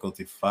of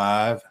difficulty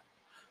 5.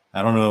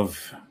 I don't know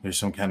if there's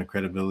some kind of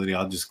credibility.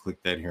 I'll just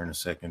click that here in a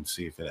second,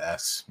 see if it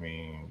asks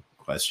me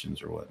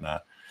questions or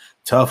whatnot.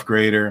 Tough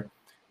grader.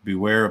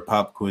 Beware of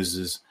pop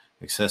quizzes.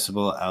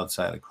 Accessible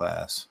outside of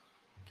class.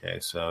 Okay,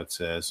 so it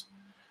says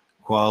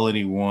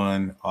quality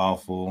 1,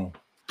 awful.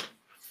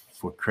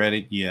 For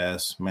credit,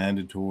 yes.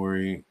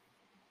 Mandatory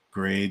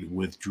grade,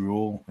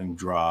 withdrawal and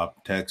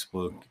drop.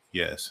 Textbook,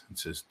 yes. It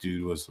says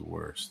dude was the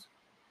worst.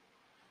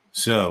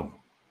 So,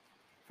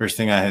 first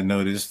thing I had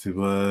noticed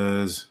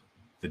was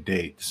the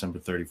date, December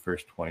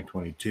 31st,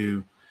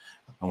 2022.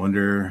 I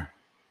wonder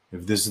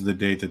if this is the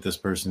date that this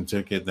person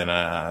took it, then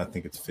I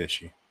think it's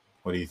fishy.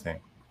 What do you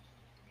think?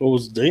 What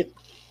was the date?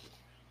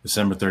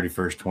 December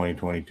 31st,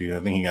 2022. I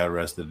think he got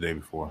arrested the day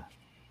before.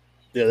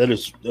 Yeah, that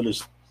is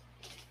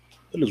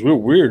real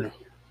weird.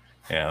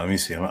 Yeah, let me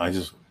see. I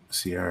just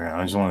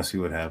want to see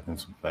what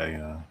happens if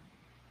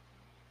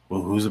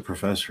well, who's a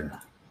professor?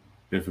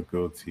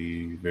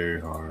 Difficulty,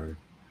 very hard.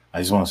 I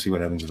just want to see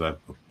what happens if I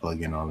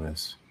plug in on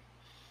this.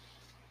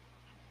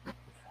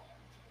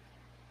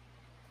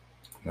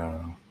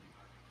 No.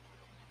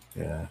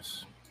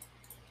 Yes.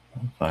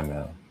 I'll find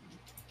out.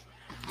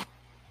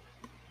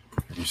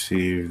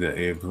 Receive the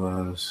A+,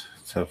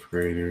 tough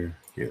grader,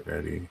 get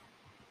ready.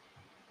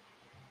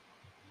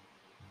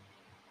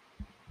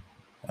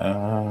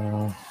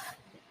 I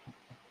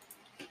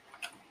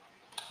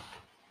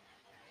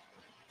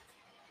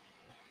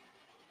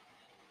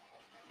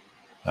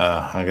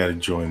got to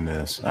join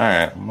this. All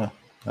right.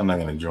 I'm not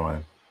going to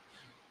join.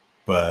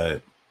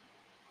 But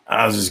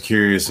I was just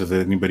curious if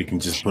anybody can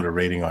just put a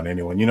rating on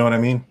anyone. You know what I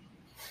mean?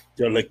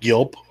 Yeah, like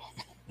Yelp.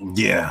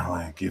 Yeah,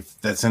 like if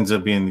that ends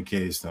up being the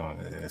case, though,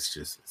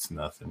 it's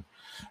nothing.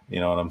 You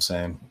know what I'm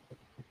saying?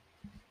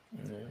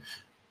 Yeah.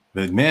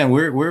 But man,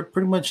 we're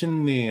pretty much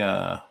in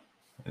the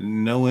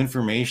no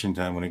information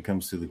time when it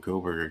comes to the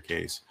Kohberger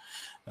case.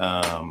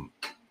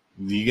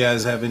 Do you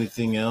guys have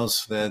anything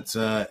else that's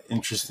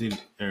interested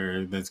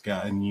or that's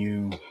gotten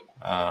you?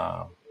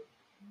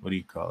 What do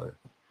you call it?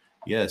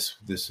 Yes,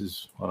 this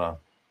is. Hold on,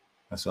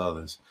 I saw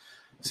this.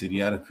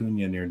 Ciudad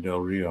Acuña near Del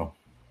Rio.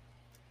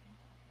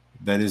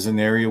 That is an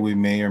area we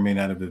may or may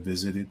not have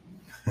visited.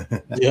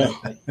 Yeah.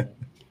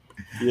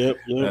 Yep.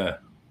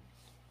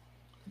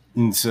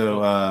 And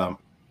so,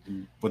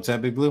 what's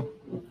that, Big Blue?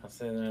 I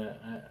said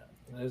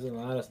there's a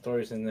lot of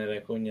stories in that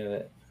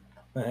Acuña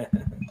that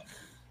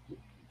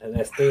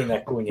that stay in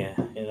Acuña,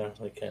 you know,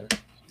 like kind of.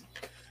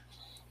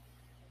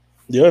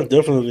 Yeah,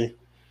 definitely.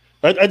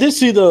 I did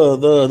see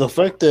the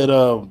fact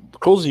that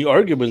closing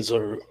arguments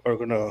are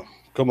gonna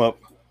come up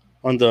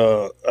on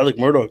the Alec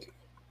Murdaugh.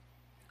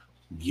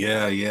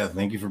 Yeah.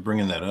 Thank you for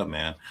bringing that up,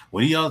 man.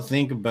 What do y'all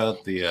think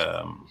about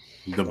the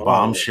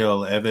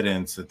bombshell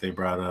evidence that they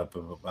brought up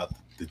about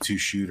the 2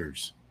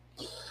 shooters?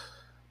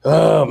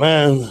 Oh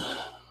man,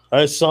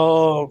 I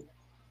saw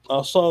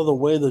the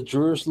way the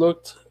jurors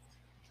looked,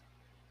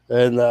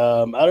 and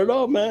I don't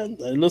know, man.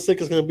 It looks like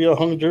it's gonna be a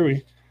hung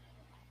jury.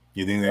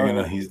 You think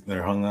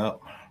they're hung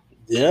up?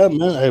 Yeah,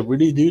 man. I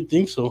really do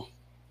think so.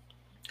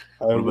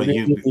 What about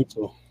you,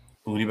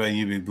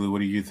 Big Blue?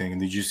 What are you thinking?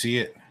 Did you see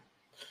it?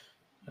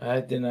 I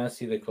did not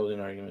see the closing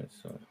arguments,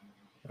 so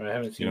I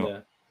haven't seen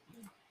that.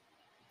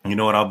 You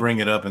know what? I'll bring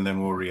it up and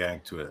then we'll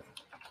react to it.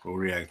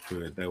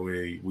 That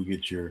way we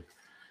get your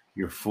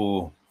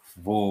full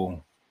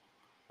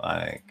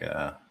like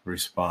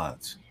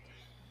response.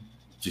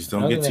 Just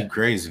don't get too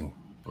crazy.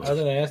 I was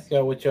gonna ask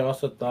y'all what you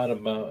also thought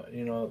about,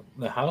 you know,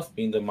 the house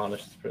being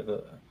demolished for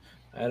the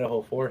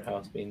Idaho Ford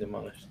house being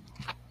demolished.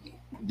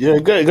 Yeah,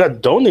 it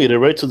got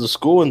donated right to the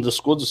school, and the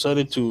school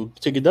decided to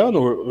take it down.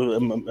 Or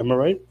am I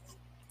right?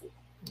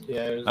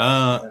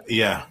 Yeah.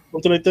 Yeah.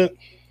 Something like that.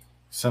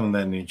 Some of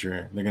that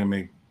nature. They're gonna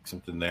make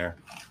something there,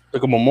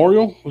 like a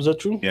memorial. Was that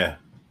true? Yeah.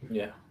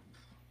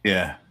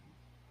 Yeah.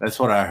 That's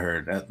what I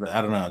heard.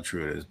 I don't know how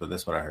true it is, but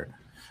that's what I heard.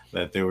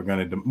 That they were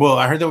going to.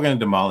 I heard they were going to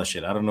demolish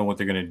it. I don't know what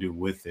they're going to do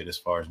with it as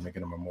far as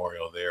making a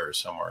memorial there or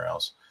somewhere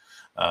else.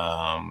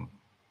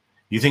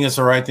 You think it's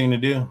the right thing to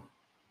do?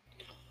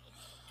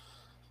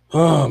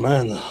 Oh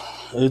man,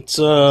 it's.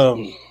 I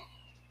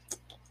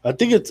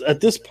think it's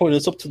at this point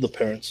it's up to the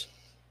parents.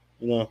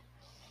 You know,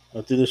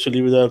 I think they should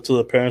leave it up to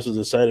the parents to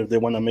decide if they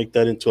want to make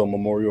that into a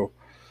memorial.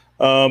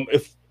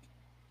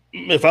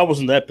 If I was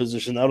in that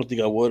position, I don't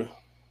think I would.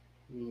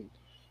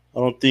 I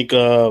don't think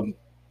I'll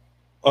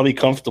be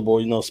comfortable,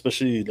 you know,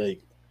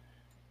 especially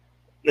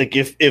like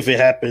if it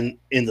happened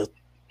in the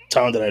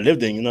town that I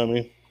lived in, you know what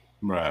I mean?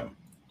 Right.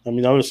 I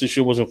mean, obviously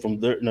she wasn't from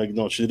there. Like,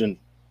 no, she didn't.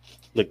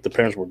 Like, the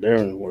parents were there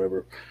and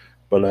whatever.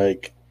 But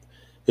like,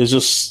 it's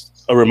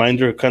just a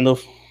reminder, kind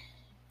of.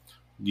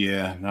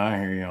 Yeah, no, I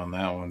hear you on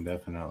that one,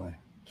 definitely.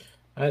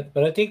 But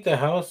I think the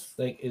house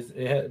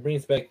it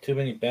brings back too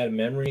many bad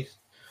memories.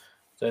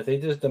 So if they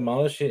just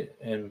demolish it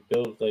and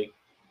build like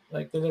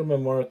the little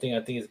memorial thing,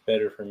 I think it's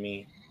better for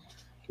me.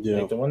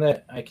 Yeah. Like the one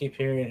that I keep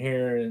hearing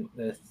here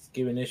that's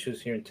giving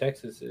issues here in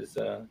Texas is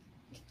the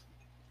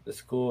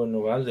school in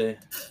Uvalde.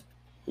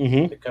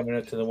 Mm-hmm. They're coming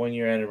up to the 1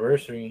 year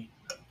anniversary.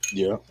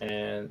 Yeah.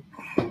 And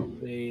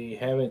they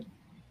haven't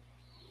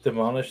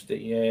demolished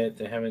it yet.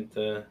 They haven't.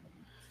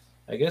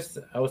 I guess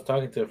I was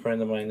talking to a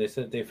friend of mine. They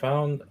said they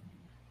found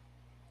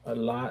a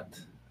lot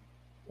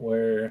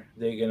where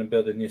they're going to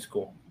build a new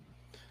school.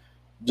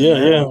 Yeah,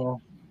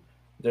 now,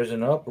 there's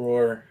an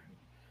uproar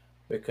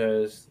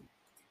because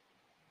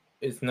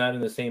it's not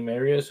in the same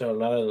area, so a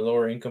lot of the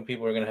lower income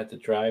people are going to have to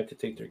drive to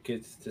take their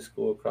kids to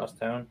school across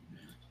town,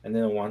 and they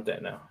don't want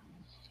that now.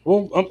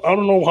 Well, I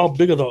don't know how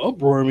big of the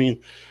uproar. I mean,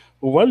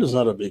 Uvalde's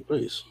not a big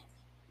place.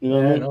 You know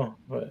what I mean? know,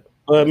 but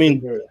I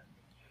mean,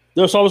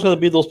 there's always going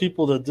to be those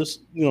people that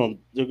just,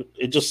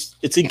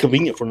 it's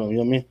inconvenient for them. You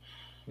know what I mean?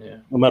 Yeah.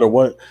 No matter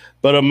what.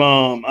 But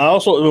I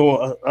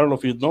also, I don't know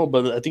if you know,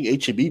 but I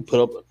think HEB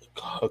put up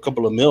a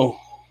couple of mil.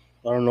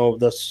 I don't know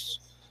if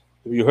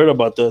you heard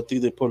about that. I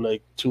think they put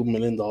like $2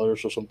 million or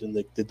something.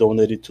 They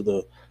donated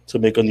to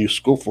make a new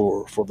school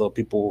for the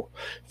people,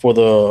 for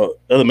the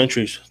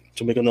elementaries,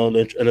 to make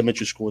another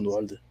elementary school in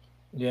Uvalde.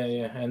 Yeah,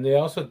 and they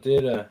also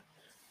did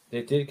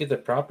they did get the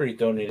property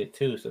donated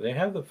too, so they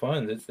have the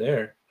funds. It's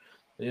there.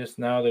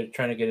 Now they're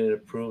trying to get it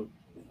approved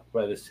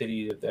by the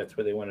city if that's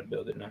where they want to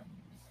build it now.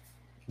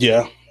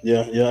 Yeah.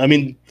 I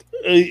mean,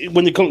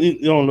 when they come,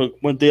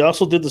 when they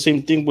also did the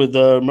same thing with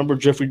remember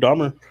Jeffrey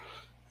Dahmer,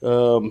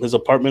 his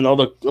apartment, all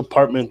the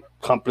apartment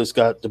complex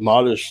got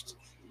demolished.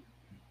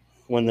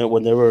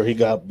 Whenever he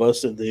got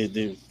busted,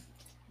 they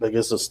I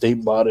guess the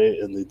state bought it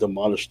and they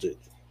demolished it.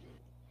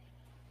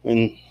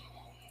 And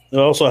it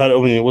also had,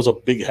 it was a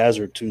big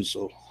hazard too,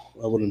 so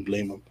I wouldn't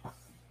blame them.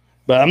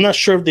 But I'm not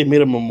sure if they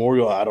made a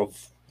memorial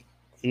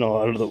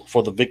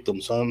for the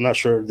victims. I'm not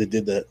sure if they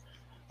did that.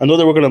 I know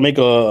they were going to make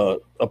a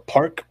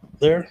park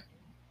there,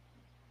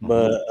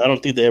 but I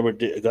don't think they ever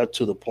got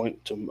to the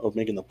point of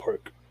making a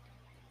park.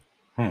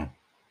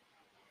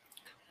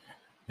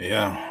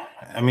 Yeah,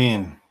 I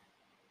mean,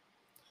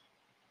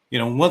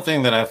 one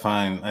thing that I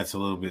find that's a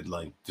little bit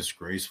like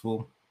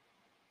disgraceful,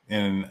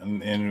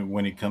 and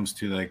when it comes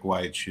to like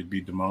why it should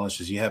be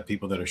demolished, is you have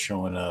people that are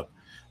showing up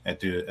at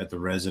the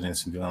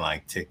residence and doing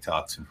like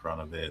TikToks in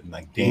front of it and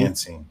like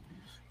dancing.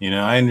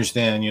 I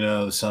understand.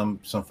 Some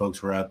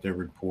folks were out there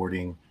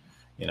reporting,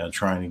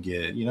 trying to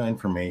get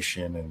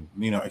information,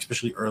 and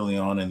especially early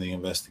on in the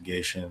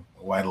investigation,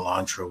 White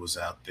Elantra was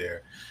out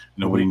there.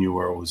 Nobody knew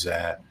where it was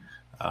at.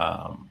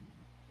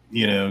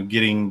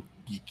 Getting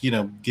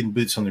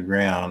boots on the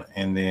ground,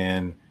 and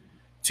then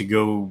to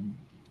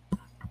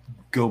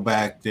go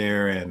back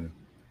there and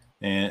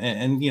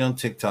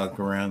TikTok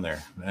around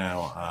there.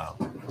 Now,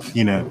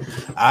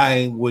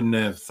 I wouldn't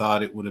have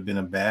thought it would have been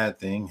a bad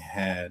thing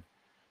had,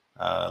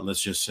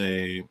 let's just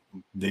say,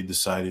 they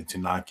decided to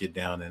knock it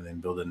down and then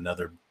build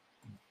another,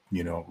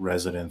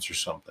 residence or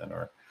something,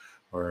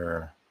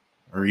 or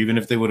even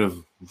if they would have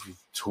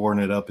torn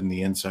it up in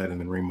the inside and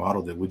then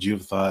remodeled it. Would you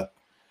have thought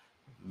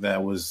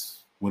that would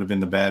have been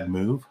the bad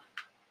move?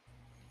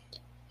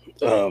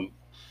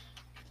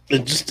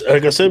 It just,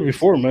 like I said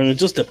before, man, it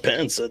just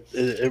depends.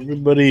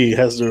 Everybody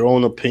has their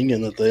own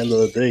opinion at the end of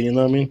the day. You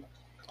know what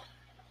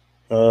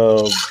I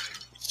mean?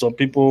 Some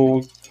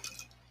people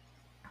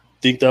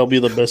think that'll be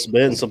the best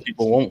bet, and some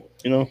people won't.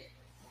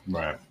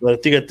 Right. But I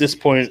think at this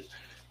point,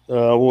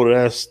 I would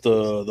ask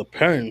the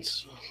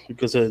parents,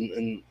 because at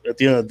the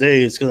end of the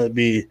day, it's gonna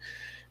be,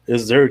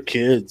 is their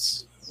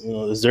kids,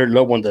 is their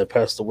loved one that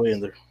passed away in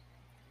there.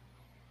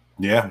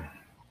 Yeah.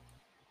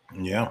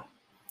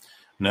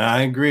 No,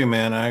 I agree,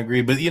 man. I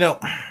agree. But, the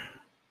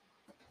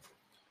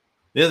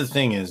other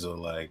thing is,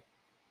 like,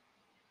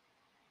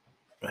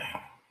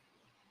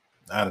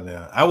 I don't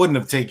know. I wouldn't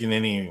have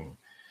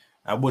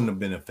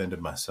been offended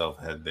myself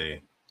had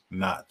they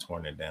not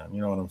torn it down.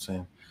 You know what I'm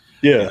saying?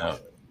 Yeah.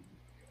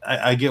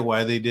 I get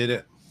why they did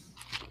it.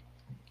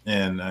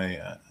 And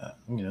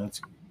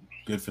it's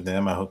good for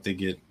them. I hope they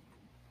get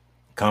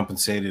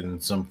compensated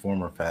in some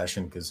form or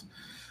fashion, because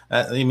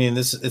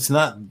it's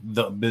not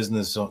the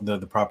business,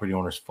 the property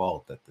owner's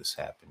fault that this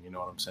happened. You know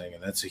what I'm saying?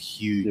 And that's a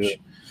huge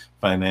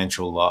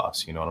financial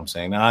loss. You know what I'm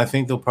saying? Now, I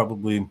think they'll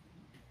probably,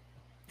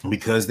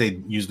 because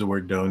they use the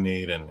word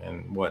donate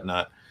and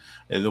whatnot,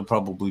 they'll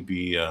probably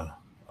be,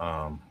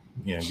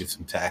 get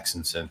some tax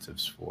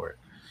incentives for it.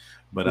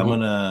 But I'm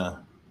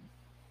gonna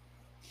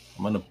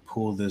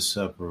pull this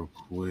up real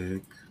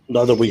quick.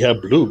 Now that we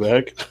have Blue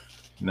back.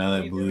 Now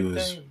that Blue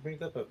is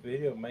brings up a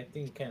video, my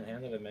thing can't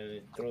handle it, man.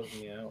 It throws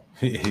me out.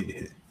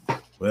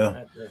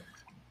 Well,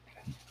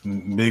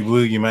 Big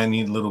Blue, you might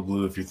need Little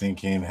Blue if you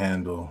think you can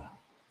handle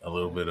a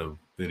little bit of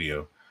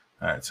video.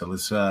 All right, so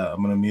let's.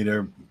 I'm gonna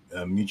mute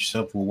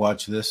yourself. We'll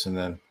watch this and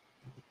then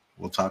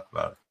we'll talk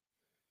about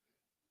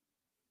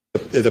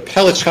it. The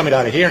pellets coming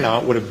out of here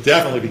now would have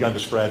definitely begun to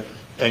spread,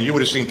 and you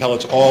would have seen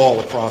pellets all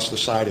across the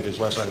side of his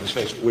left side of his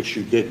face, which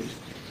you didn't.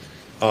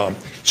 And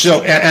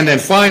then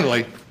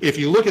finally, if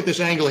you look at this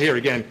angle here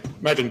again,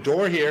 imagine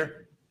door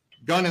here,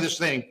 gun in this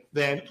thing,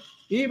 then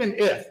even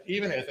if,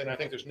 and I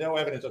think there's no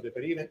evidence of it,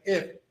 but even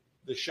if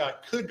the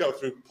shot could go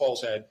through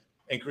Paul's head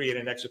and create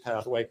an exit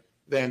pathway,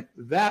 then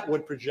that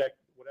would project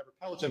whatever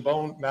pellets and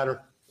bone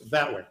matter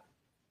that way.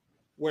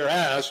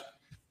 Whereas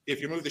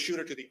if you move the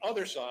shooter to the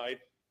other side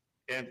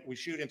and we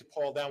shoot into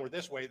Paul downward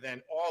this way,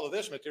 then all of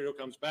this material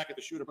comes back at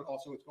the shooter, but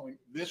also it's going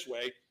this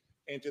way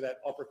into that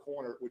upper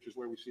corner, which is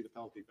where we see the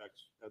pellet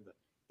defects and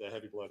the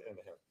heavy blood and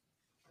the hair.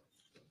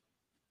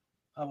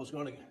 I was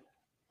going to.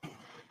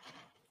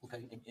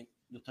 Okay,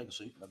 you'll take a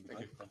seat. That'd be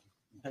great. Thank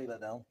you. Pay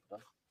that down. Done.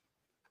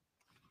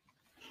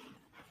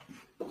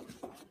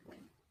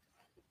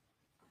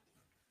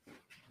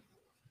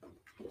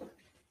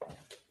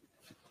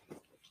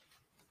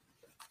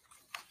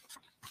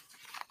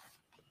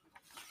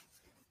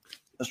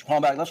 Mr.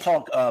 Palmback, let's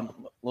talk a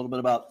little bit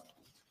about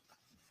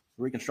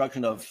the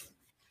reconstruction of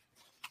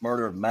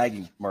murder of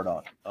Maggie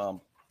Murdaugh.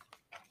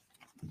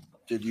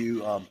 Did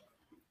you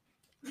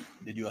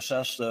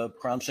assess the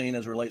crime scene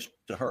as it relates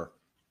to her?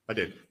 I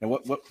did. And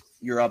what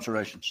your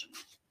observations?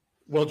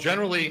 Well,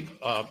 generally,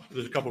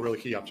 there's a couple really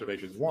key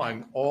observations.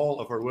 One, all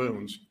of her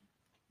wounds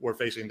were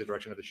facing the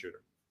direction of the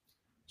shooter.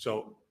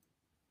 So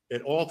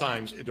at all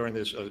times during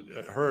this,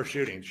 her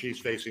shooting,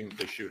 she's facing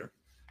the shooter.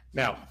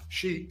 Now,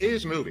 she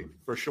is moving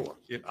for sure.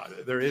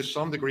 There is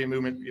some degree of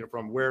movement,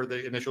 from where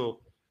the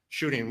initial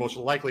shooting most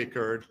likely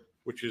occurred,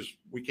 which is,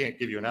 we can't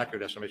give you an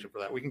accurate estimation for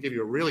that. We can give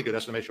you a really good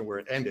estimation where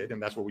it ended,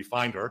 and that's where we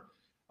find her.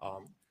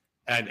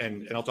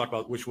 And I'll talk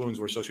about which wounds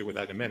were associated with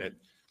that in a minute.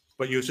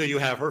 But you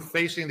have her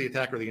facing the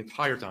attacker the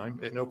entire time.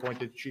 At no point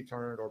did she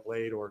turn or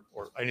blade or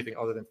anything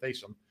other than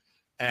face him,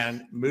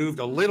 and moved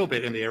a little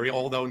bit in the area,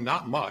 although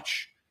not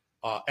much.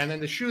 And then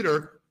the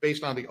shooter,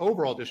 based on the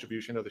overall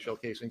distribution of the shell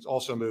casings,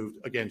 also moved,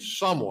 again,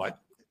 somewhat,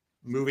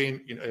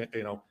 moving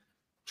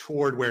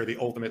toward where the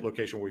ultimate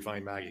location where we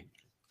find Maggie.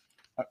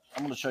 I'm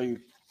going to show you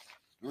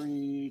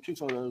two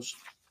photos.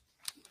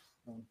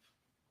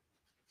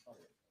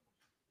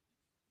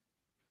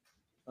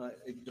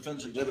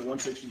 Defense Exhibit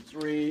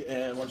 163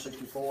 and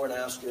 164, and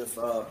ask if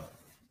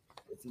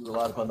you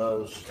relied upon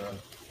those.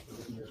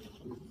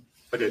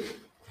 I did.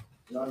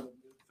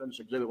 Defense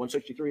Exhibit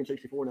 163 and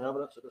 64 in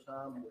evidence at this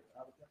time.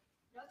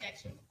 No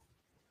objection.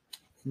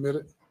 Admit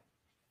it.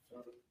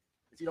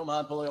 If you don't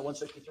mind pulling out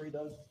 163,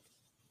 Doug.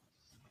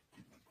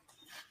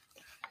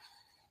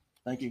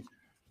 Thank you.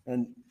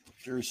 And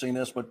jury's seen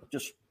this, but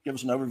just give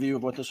us an overview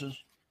of what this is.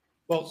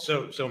 Well,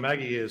 so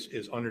Maggie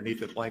is underneath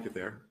the blanket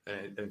there,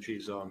 and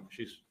she's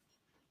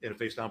in a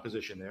face down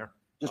position there.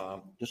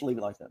 Just leave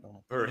it like that.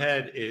 Her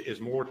head is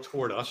more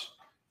toward us,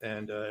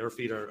 and her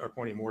feet are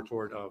pointing more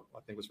toward I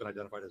think what's been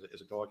identified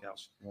as a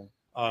doghouse.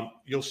 Right.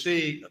 You'll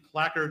see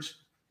placards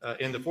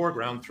in the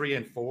foreground, 3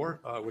 and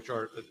 4, which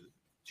are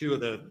two of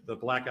the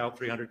blackout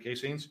 300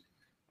 casings.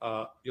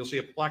 You'll see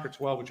a placard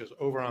 12, which is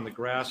over on the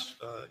grass,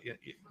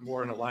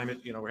 more in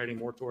alignment. We're heading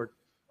more toward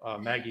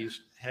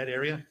Maggie's head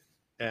area.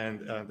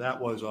 And that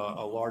was a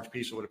large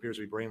piece of what appears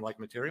to be brain-like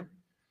material.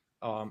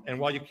 And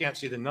while you can't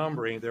see the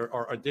numbering, there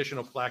are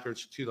additional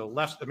placards to the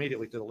left,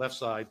 immediately to the left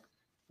side.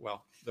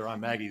 Well, they're on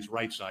Maggie's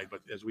right side,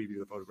 but as we view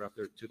the photograph,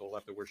 they're to the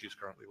left of where she's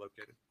currently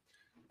located.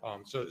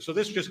 So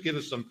this just gives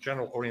us some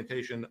general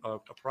orientation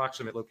of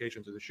approximate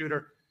locations of the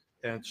shooter,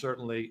 and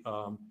certainly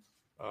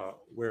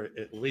where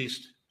at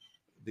least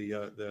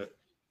the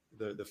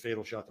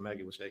fatal shot to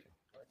Maggie was taken.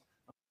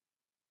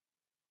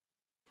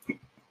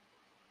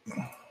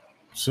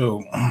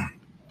 So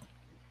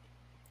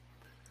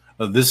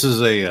this is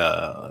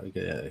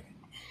a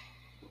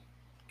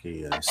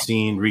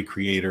scene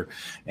recreator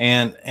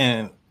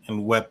and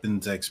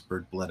weapons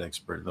expert, blood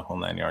expert, the whole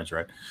 9 yards,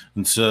 right?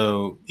 And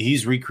so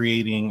he's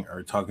recreating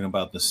or talking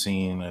about the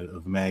scene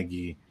of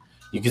Maggie.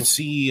 You can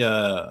see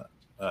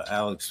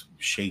Alex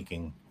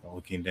shaking,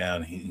 looking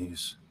down.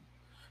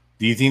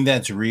 Do you think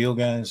that's real,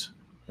 guys,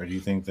 or do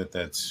you think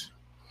that's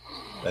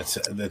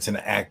an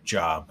act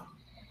job?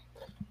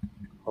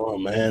 Oh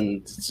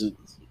man,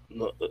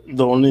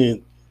 the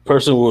only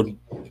person who would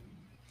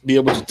be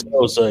able to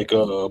tell is like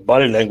a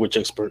body language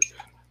expert,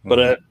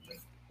 but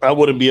I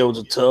wouldn't be able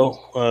to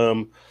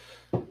tell.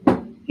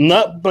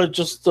 Not by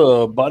just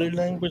the body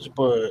language,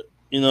 but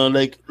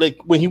like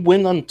when he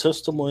went on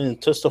testimony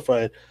and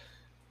testified,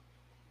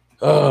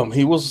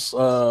 he was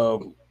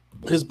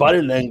his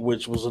body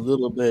language was a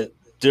little bit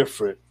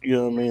different. You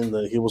know what I mean?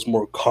 That he was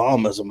more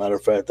calm. As a matter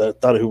of fact, I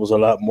thought he was a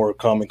lot more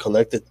calm and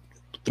collected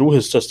through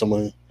his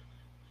testimony.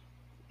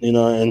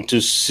 And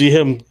to see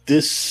him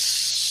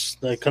this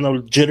like kind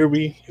of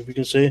jittery, if you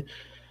can say,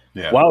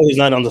 while he's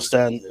not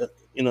understand,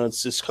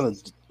 it's just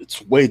it's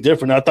way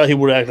different. I thought he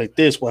would act like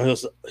this while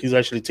he's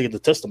actually taking the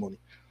testimony.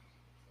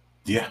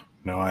 Yeah,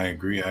 no, I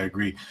agree.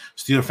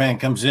 Steeler fan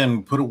comes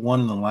in, put a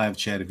 1 in the live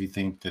chat if you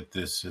think that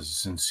this is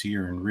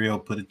sincere and real.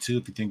 Put a 2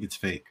 if you think it's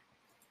fake.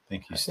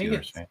 Thank you,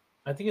 Steelers fan.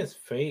 I think it's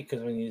fake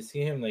because when you see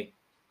him like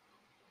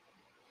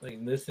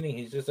listening,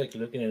 he's just like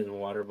looking at his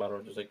water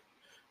bottle, just like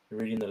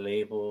reading the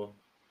label,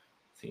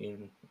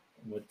 seeing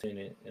what's in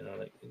it,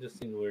 like it just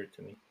seems weird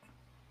to me.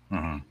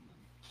 Mm-hmm.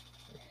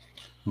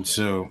 And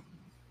so,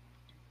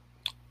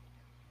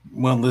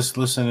 well, let's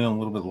listen in a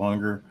little bit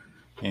longer,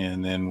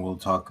 and then we'll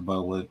talk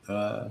about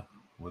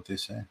what they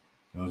say.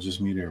 I'll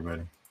just mute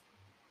everybody.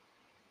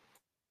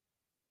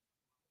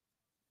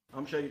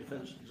 I'm showing you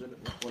defense exhibit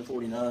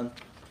 149.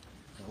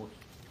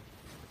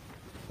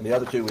 And the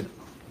other two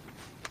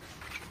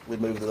we'd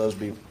move to those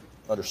be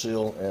under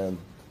seal and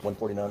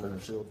 149 under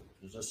seal.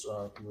 Is this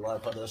you rely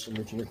upon this in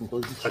reaching your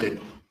conclusion? I did.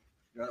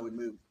 Your Honor, we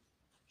move.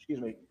 Excuse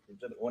me,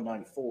 exhibit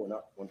 194,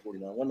 not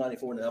 149.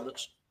 194 in the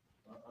evidence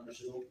under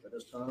seal at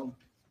this time.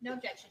 No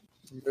objection.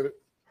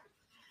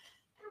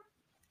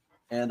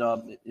 And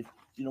if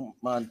you don't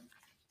mind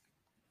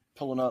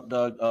pulling up,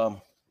 Doug.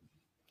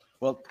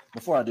 Well,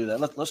 before I do that,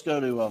 let's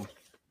go to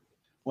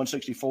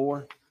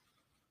 164,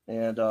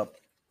 and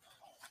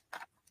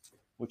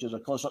which is a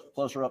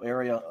closer up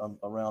area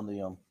around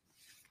the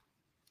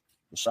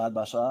side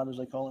by side, as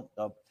they call it.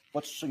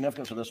 What's the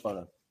significance of this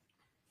photo?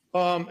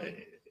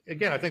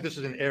 Again, I think this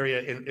is an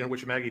area in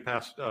which Maggie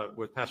passed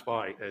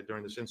by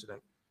during this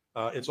incident.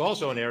 It's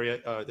also an area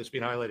that's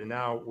being highlighted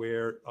now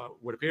where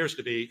what appears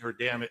to be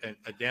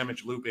a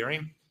damaged loop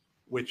bearing,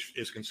 which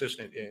is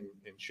consistent in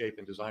shape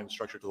and design and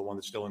structure to the one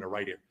that's still in her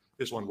right ear.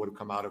 This one would have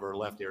come out of her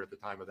left ear at the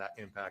time of that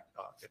impact,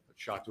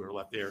 shot to her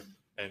left ear,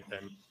 and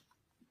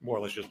more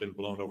or less just been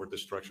blown over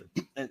destruction.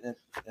 And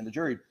the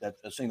jury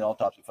has seen the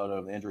autopsy photo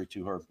of the injury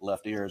to her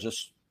left ear. Is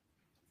this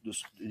do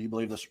you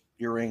believe this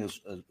earring is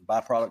a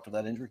byproduct of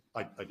that injury?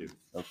 I do.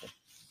 Okay.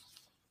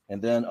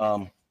 And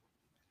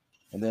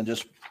then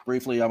just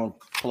briefly, I'm going to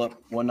pull up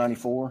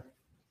 194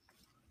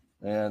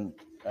 and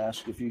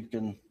ask if you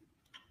can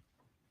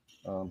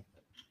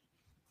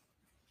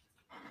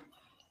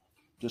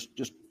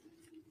just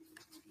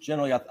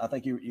generally, I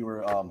think you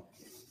were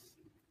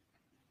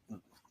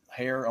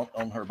hair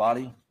on her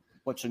body.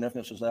 What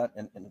significance is that?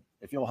 And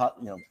if you'll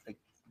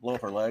blow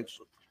up her legs.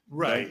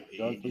 Right.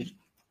 Doug, please.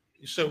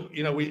 So,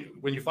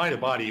 when you find a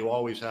body, you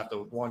always have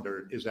to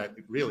wonder, is that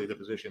really the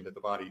position that the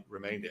body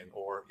remained in?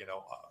 Or,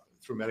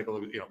 through medical,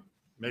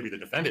 maybe the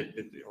defendant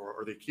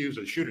or the accused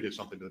or the shooter did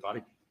something to the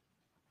body.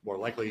 More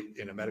likely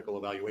in a medical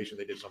evaluation,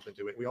 they did something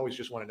to it. We always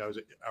just want to know,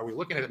 are we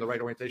looking at it in the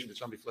right orientation? Did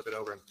somebody flip it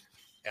over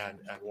and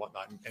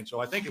whatnot? And so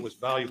I think it was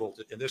valuable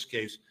in this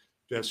case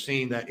to have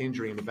seen that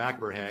injury in the back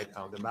of her head,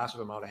 the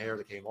massive amount of hair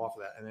that came off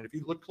of that. And then if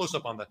you look close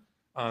up on the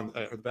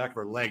back of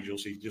her legs, you'll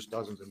see just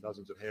dozens and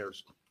dozens of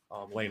hairs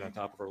laying on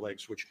top of her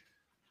legs, which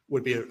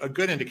would be a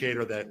good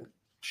indicator that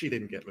she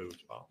didn't get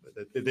moved.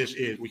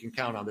 We can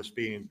count on this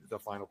being the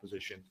final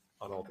position,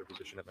 unaltered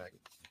position of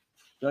Maggie.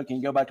 Doug, can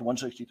you go back to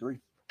 163?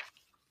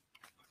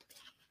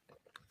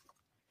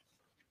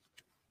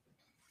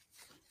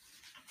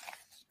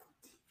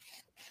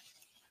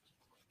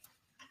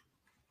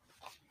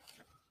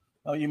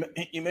 Oh, you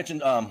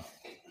mentioned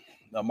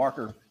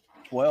marker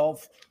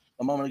 12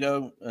 a moment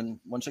ago and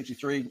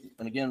 163.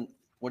 And again,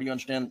 what do you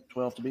understand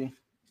 12 to be?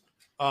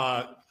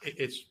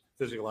 It's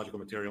physiological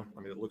material.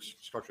 I mean, it looks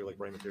structurally like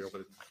brain material,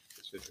 but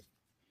it's tissue.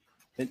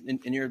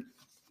 In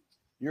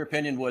your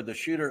opinion, would the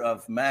shooter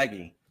of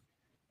Maggie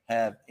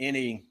have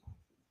any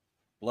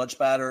blood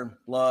spatter,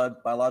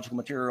 blood, biological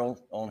material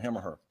on him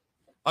or her?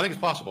 I think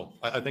it's possible.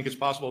 I think it's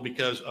possible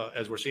because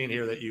as we're seeing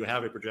here, that you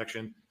have a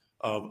projection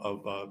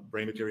of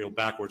brain material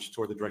backwards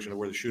toward the direction of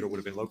where the shooter would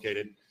have been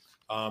located.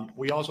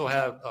 We also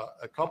have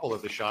a couple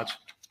of the shots,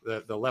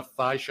 the left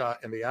thigh shot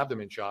and the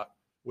abdomen shot,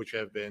 which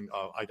have been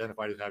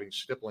identified as having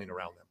stippling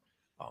around them.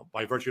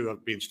 By virtue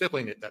of being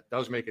stippling, that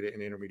does make it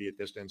an intermediate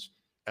distance,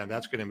 and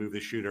that's going to move the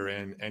shooter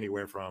in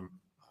anywhere from,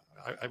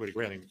 I would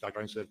agree, I think Dr.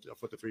 Bryan said a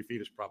foot to 3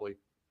 feet is probably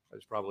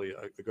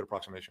a good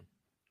approximation.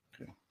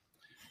 Okay.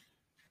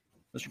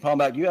 Mr.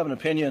 Palmbach, do you have an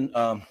opinion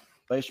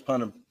based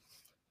upon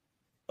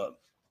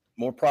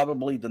more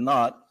probably than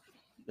not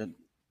that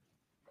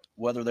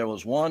whether there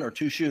was one or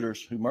two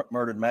shooters who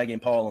murdered Maggie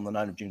and Paul on the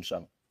night of June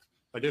 7th?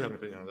 I do have an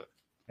opinion on that.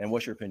 And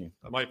what's your opinion?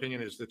 My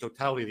opinion is the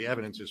totality of the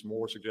evidence is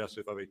more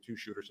suggestive of a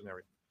two-shooter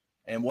scenario.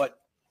 And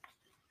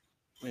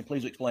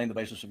please explain the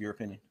basis of your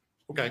opinion.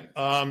 Okay.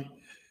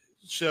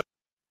 So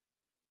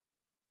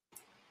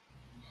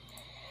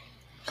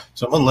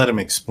I'm going to let him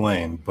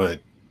explain,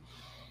 but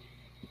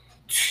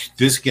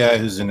this guy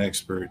who's an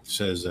expert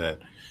says that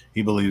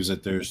he believes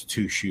that there's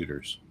two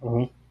shooters.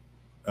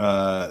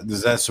 Mm-hmm.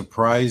 Does that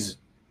surprise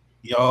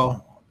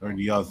y'all, or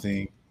do y'all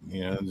think,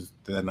 did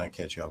that not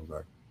catch y'all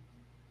off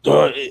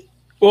guard?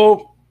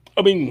 Well,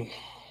 I mean,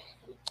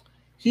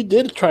 he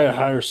did try to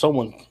hire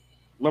someone.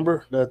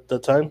 Remember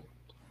that time?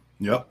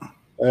 Yep.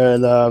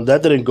 And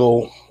that didn't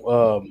go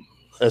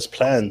as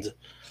planned.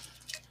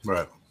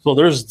 Right. So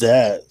there's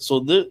that. So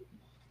the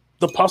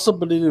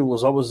possibility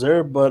was always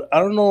there, but I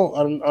don't know.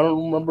 I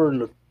don't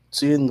remember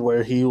seeing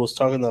where he was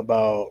talking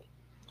about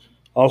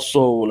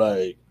also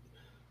like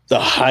the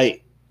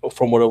height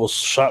from where it was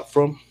shot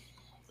from.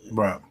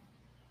 Right.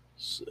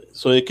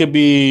 So it could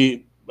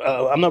be.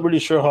 I'm not really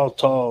sure how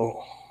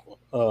tall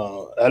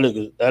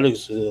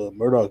Alex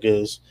Murdaugh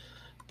is,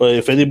 but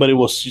if anybody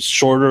was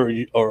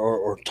shorter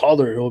or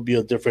taller, it would be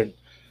a different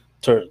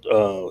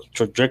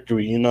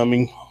trajectory. You know what I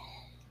mean?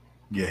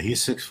 Yeah,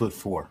 he's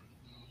 6'4".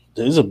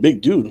 He's a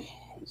big dude.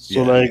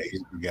 So he's a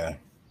big guy.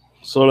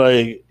 So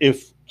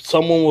if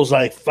someone was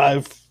like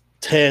 5'8",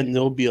 10,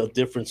 there'll be a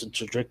difference in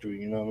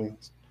trajectory. You know what I mean?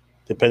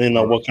 Depending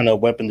on what kind of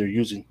weapon they're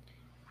using.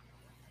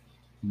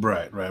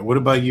 Right, right. What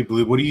about you,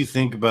 Blue? What do you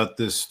think about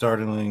this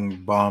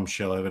startling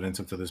bombshell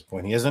evidence up to this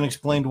point? He hasn't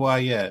explained why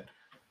yet,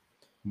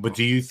 but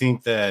do you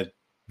think that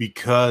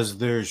because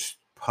there's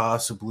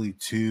possibly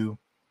two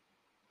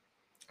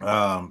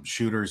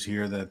shooters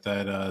here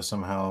that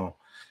somehow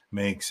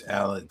makes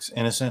Alex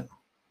innocent?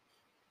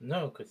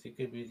 No, because he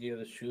could be the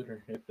other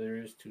shooter if there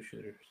is two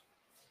shooters.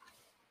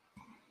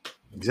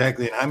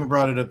 Exactly. And Jaime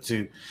brought it up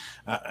too.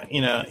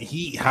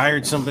 He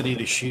hired somebody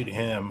to shoot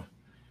him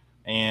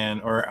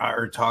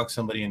or talk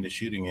somebody into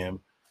shooting him,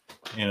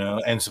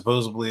 and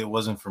supposedly it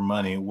wasn't for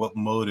money. What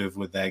motive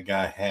would that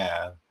guy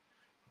have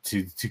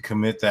to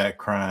commit that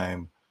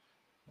crime?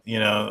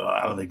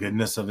 Out of the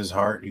goodness of his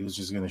heart, he was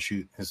just going to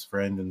shoot his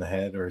friend in the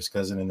head or his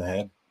cousin in the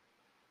head.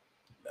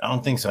 I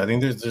don't think so. I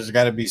think there's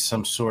got to be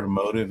some sort of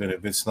motive, and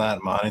if it's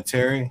not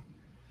monetary,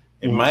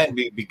 it might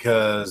be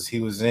because he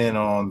was in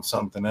on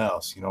something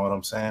else. You know what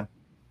I'm saying?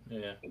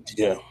 Yeah.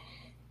 Yeah.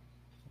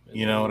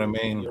 You know what I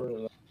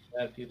mean?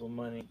 Bad people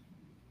money.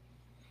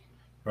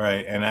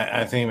 Right, and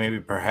I think maybe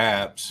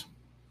perhaps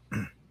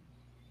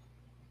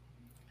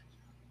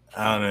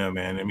I don't know,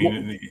 man. I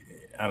mean,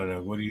 I don't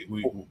know.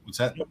 What's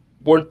that?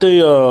 Weren't they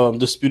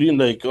disputing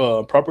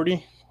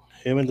property?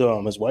 Him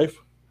and his wife.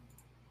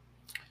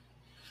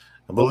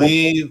 I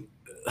believe.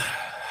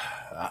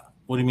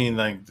 What do you mean?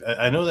 Like,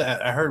 I know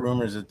that I heard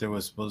rumors that they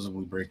were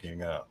supposedly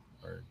breaking up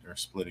or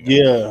splitting up.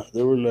 Yeah,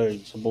 they were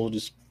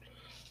supposedly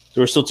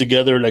they were still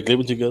together,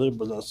 living together,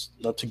 but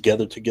not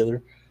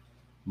together.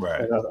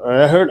 Right. And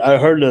I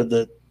heard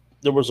that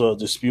there was a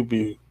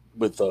dispute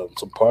with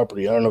some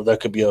property. I don't know if that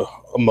could be a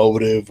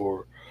motive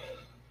or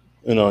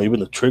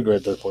even a trigger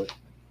at that point.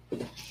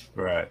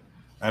 Right.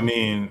 I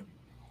mean,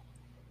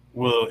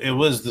 well, it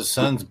was the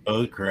son's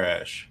boat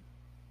crash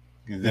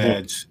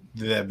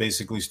that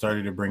basically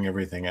started to bring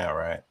everything out,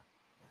 right?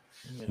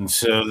 Yeah. And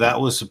so that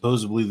was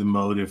supposedly the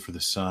motive for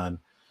the son.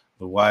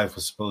 The wife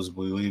was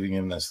supposedly leaving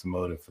him. That's the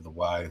motive for the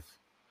wife.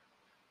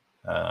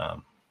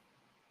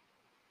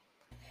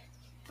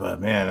 But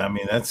man, I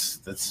mean, that's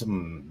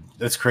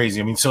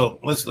crazy. I mean, so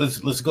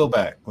let's go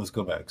back. Let's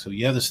go back. So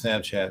you have the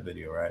Snapchat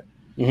video, right?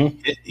 Mm-hmm.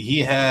 He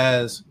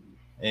has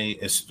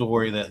a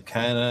story that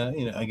kind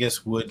of, I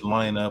guess would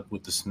line up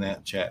with the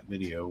Snapchat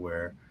video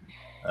where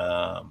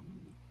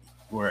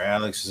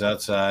Alex is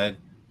outside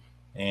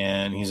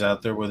and he's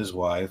out there with his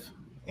wife,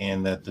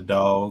 and that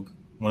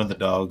one of the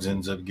dogs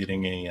ends up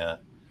getting a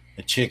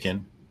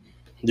chicken.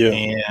 Yeah.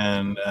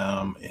 And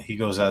he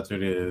goes out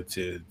there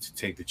to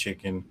take the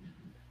chicken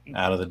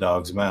out of the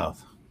dog's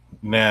mouth.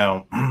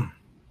 Now,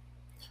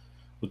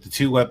 with the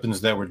two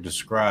weapons that were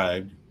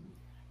described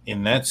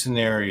in that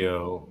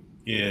scenario,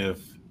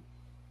 if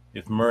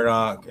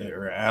Murdoch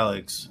or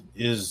Alex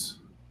is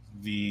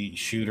the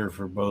shooter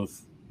for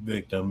both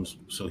victims,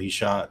 so he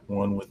shot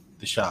one with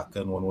the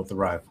shotgun, one with the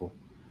rifle.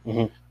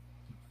 Mm-hmm.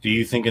 Do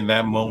you think in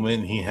that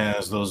moment he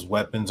has those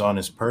weapons on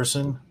his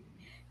person,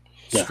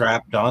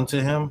 strapped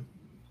onto him?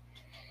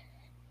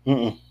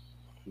 Mm-mm.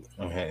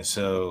 Okay,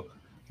 so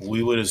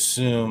we would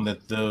assume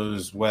that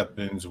those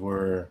weapons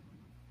were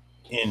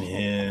in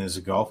his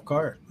golf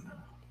cart.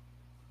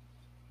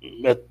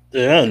 At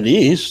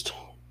least,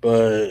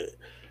 but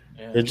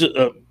it just.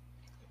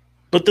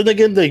 But then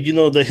again,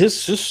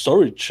 his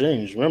story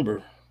changed.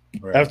 Remember,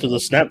 after the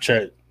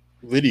Snapchat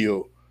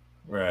video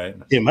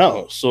came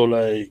out, so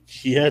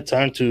he had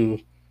time to,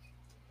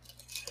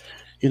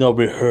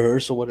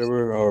 rehearse or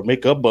whatever, or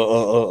make up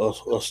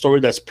a story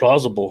that's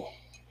plausible.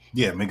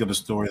 Yeah, make up a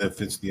story that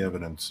fits the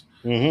evidence.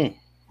 Mm-hmm.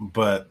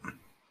 But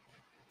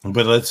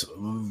let's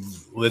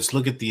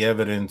look at the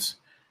evidence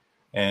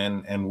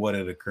and what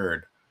had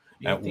occurred.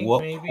 You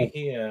think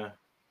maybe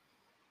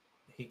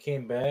he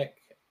came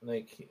back,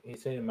 like he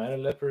said he might have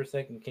left for a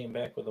second, came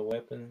back with the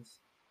weapons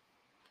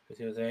because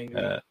he was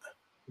angry.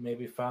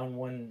 Maybe found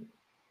one,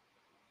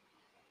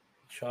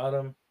 shot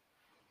him,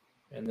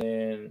 and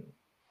then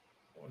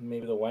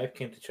maybe the wife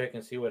came to check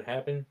and see what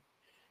happened,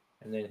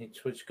 and then he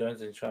switched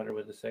guns and shot her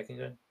with the second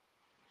gun.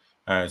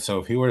 All right, so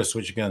if he were to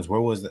switch guns,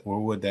 where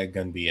would that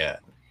gun be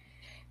at?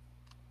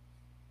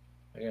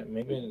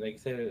 Maybe, like I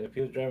said, if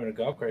he was driving a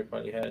golf cart, he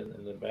probably had it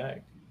in the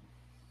back.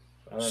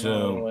 I don't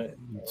know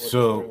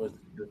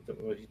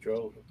what he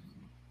drove.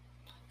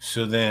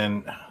 So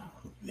then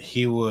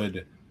he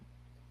would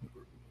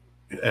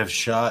have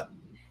shot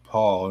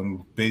Paul,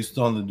 and based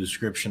on the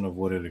description of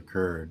what had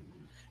occurred,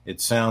 it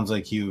sounds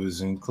like he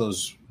was in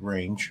close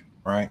range,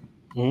 right?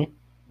 Mm-hmm.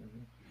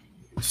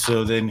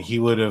 So then he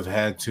would have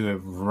had to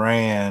have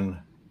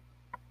ran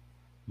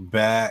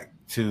back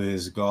to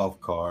his golf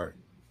cart,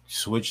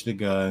 switched the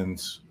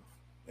guns,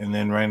 and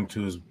then ran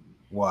to his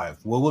wife.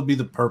 What would be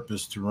the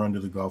purpose to run to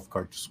the golf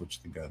cart to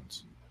switch the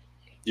guns?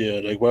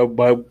 Yeah,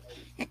 why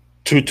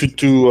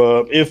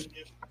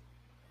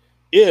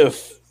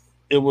if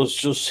it was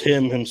just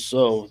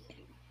himself,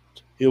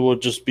 it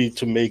would just be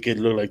to make it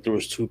look like there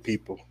was two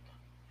people.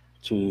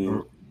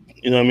 To,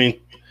 what I mean?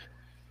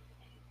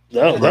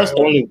 That's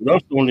the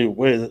only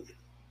way.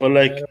 But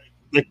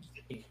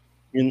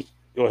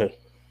Go ahead.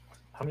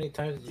 How many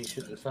times did you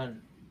shoot the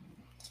son?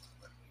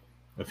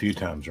 A few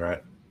times,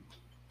 right?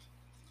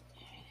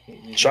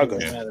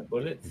 Shotgun. Out of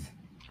bullets?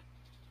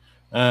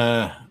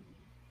 No,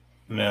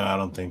 I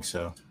don't think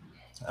so.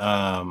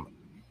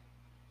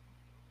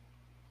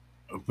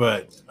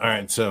 But all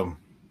right, so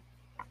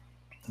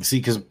see,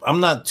 because I'm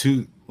not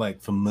too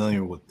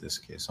familiar with this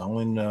case. I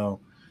only know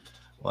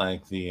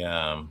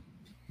the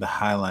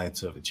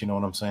highlights of it. You know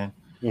what I'm saying?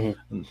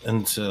 Mm-hmm.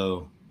 And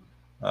so,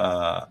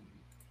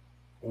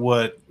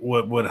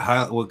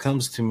 what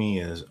comes to me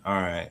is,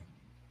 all right,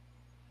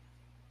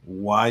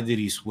 why did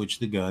he switch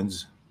the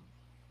guns?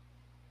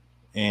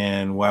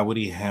 And why would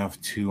he have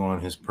two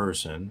on his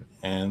person?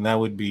 And that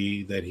would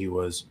be that he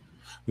was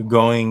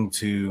going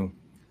to,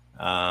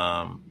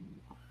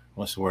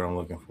 what's the word I'm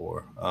looking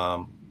for?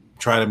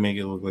 Try to make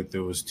it look like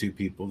there was two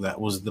people.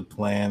 That was the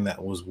plan.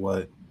 That was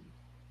what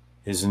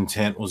his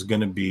intent was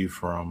going to be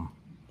from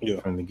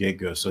the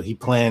get-go. So he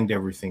planned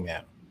everything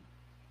out,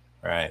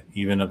 right?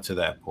 Even up to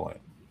that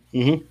point.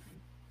 Mm-hmm.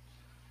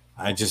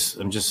 I'm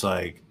just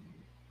like,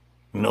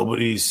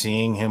 nobody's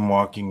seeing him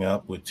walking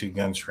up with two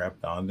guns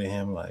strapped onto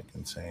him,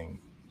 and saying,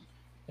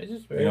 It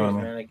just varies,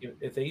 man. Like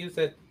if they use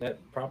that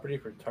property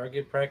for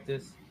target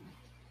practice,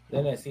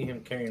 then I see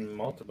him carrying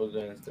multiple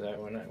guns. Because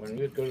when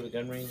we would go to the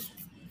gun range,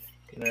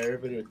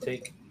 everybody would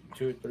take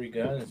 2 or 3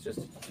 guns just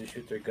to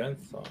shoot their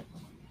guns off.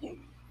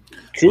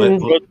 True,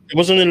 but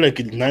wasn't it like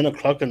 9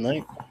 o'clock at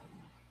night?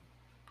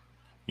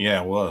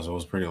 Yeah, it was. It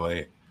was pretty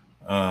late.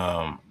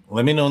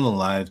 Let me know in the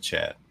live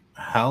chat,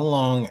 how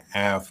long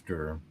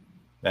after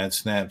that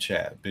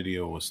Snapchat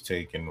video was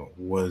taken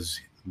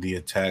was the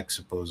attack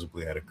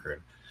supposedly had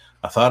occurred?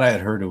 I thought I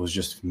had heard it was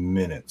just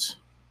minutes.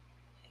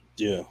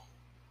 Yeah.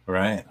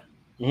 Right?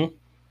 Mm-hmm.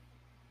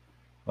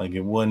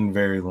 It wasn't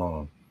very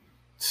long.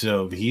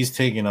 So he's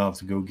taking off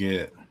to go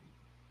get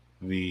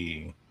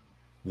the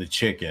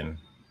chicken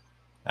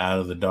out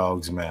of the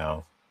dog's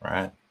mouth,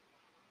 right?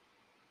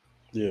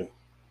 Yeah.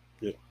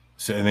 Yeah.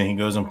 So and then he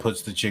goes and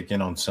puts the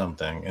chicken on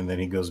something, and then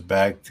he goes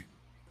back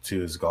to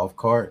his golf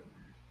cart,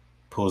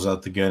 pulls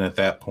out the gun at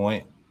that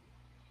point.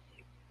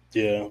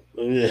 Yeah,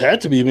 it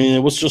had to be. I mean, it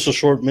was just a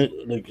short amount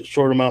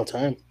of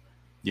time.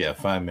 Yeah,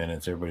 5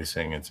 minutes. Everybody's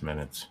saying it's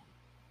minutes.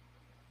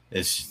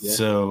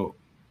 So.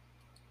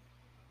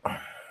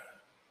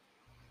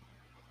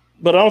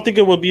 But I don't think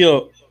it would be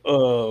it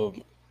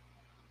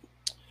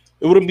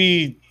wouldn't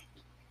be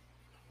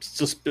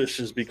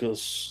suspicious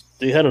because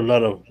they had a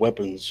lot of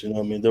weapons.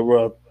 I mean, they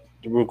were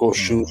go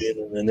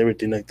shooting and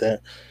everything like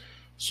that.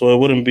 So it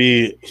wouldn't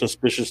be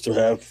suspicious to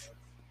have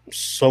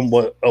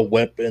somewhat a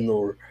weapon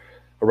or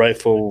a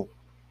rifle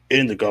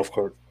in the golf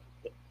cart.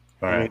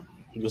 All right.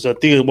 Because I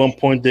think at one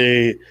point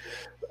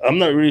I'm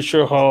not really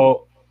sure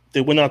how they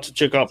went out to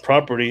check out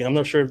property. I'm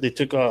not sure if they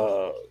took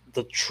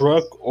the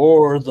truck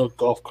or the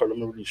golf cart. I'm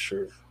not really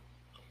sure.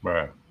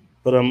 Right.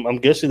 But I'm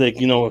guessing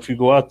if you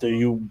go out there,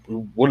 you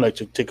would like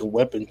to take a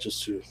weapon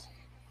just to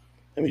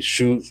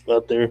shoot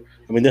out there.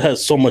 I mean, they have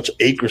so much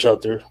acres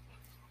out there.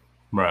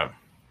 Right.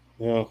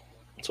 Yeah.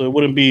 So it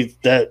wouldn't be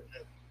that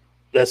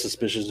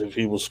suspicious if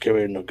he was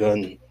carrying a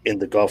gun in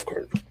the golf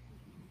cart.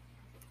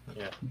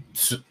 Yeah.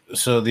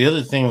 So the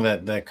other thing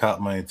that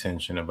caught my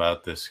attention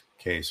about this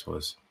case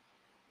was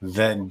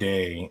that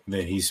day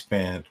that he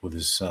spent with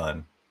his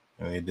son,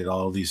 and they did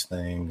all these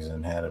things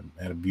and had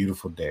a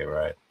beautiful day,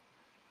 right?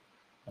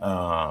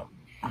 I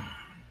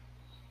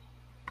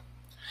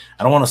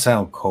don't want to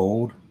sound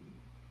cold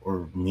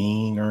or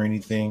mean or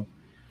anything.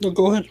 No,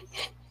 go ahead.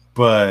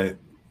 But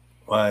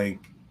what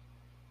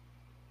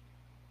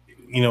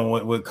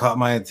caught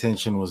my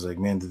attention was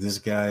man, did this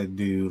guy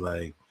do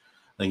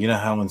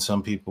how when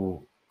some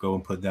people go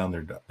and put down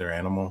their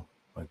animal,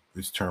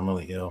 who's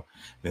terminally ill,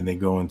 then they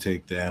go and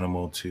take the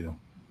animal to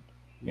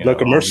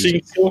a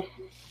mercy kill?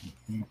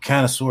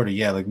 Kind of, sort of,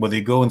 yeah.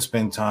 They go and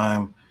spend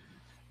time.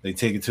 They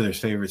take it to their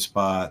favorite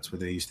spots where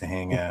they used to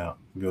hang out,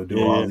 go do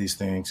all these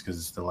things because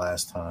it's the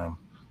last time.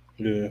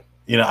 Yeah.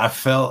 I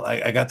felt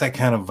I got that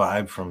kind of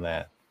vibe from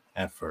that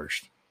at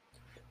first.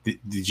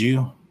 Did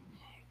you?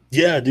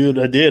 Yeah, dude,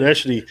 I did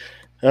actually.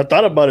 I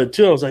thought about it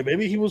too. I was like,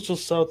 maybe he was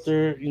just out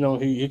there.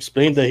 He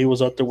explained that he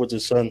was out there with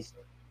his son,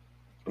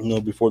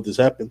 before this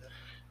happened,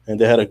 and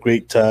they had a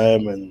great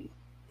time. And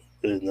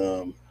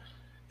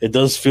it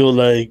does feel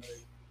like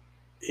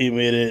he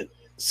made it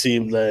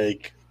seem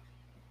like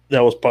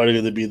that was probably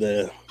going to be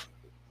the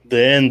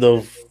end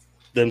of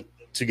them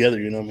together.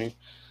 You know what I mean?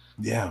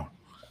 Yeah.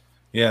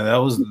 Yeah, that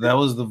was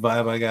the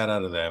vibe I got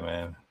out of that,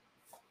 man.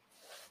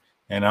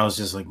 And I was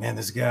just like, man,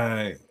 this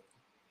guy,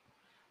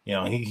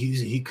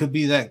 he could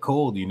be that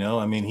cold,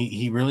 I mean,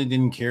 he really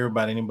didn't care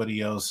about anybody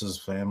else's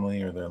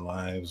family or their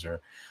lives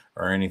or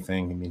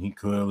anything. I mean, he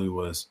clearly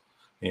was,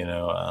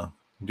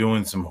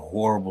 doing some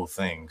horrible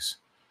things,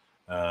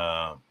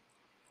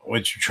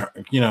 which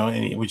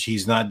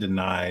he's not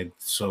denied.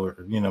 So,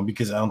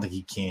 because I don't think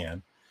he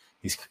can.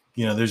 He's,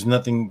 there's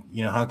nothing,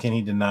 how can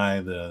he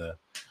deny the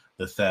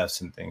thefts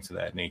and things of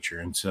that nature?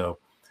 And so,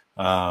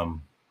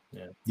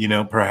 You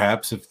know,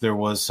 perhaps if there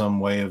was some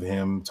way of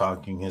him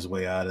talking his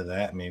way out of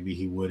that, maybe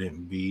he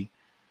wouldn't be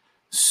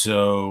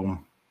so,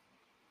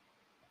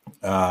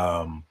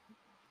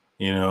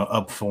 you know,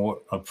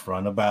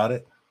 upfront about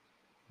it.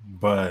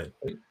 But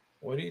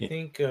What do you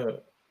think?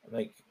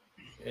 Like,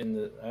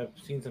 I've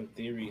seen some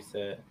theories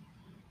that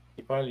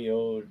he probably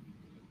owed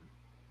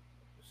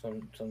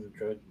some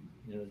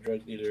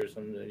drug dealers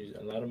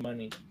a lot of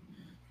money,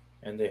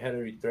 and they had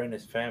to threaten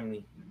his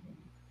family.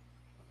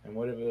 And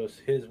what if it was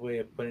his way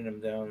of putting them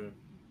down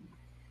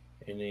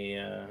in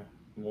a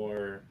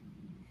more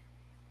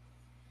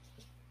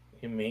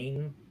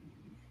humane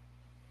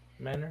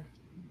manner?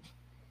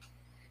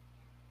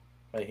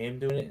 By him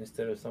doing it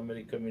instead of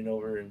somebody coming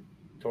over and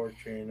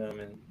torturing them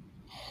and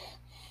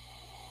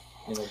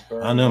I don't know,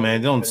 burning them man. It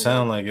and don't cutting them.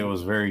 sound like it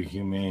was very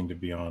humane, to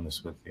be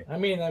honest with you. I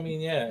mean,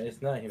 yeah,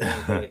 it's not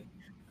humane. But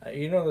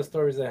like, the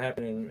stories that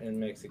happen in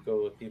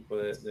Mexico with people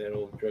that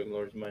owe drug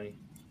lords money.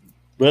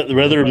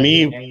 Rather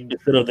me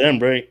instead of them,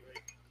 right?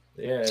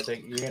 Yeah, it's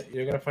like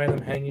you're gonna find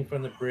them hanging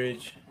from the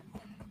bridge.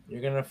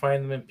 You're gonna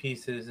find them in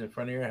pieces in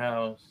front of your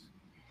house.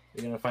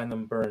 You're gonna find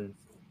them burned.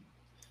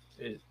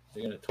 They're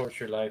gonna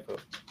torture your life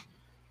up.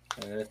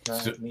 And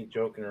that's not me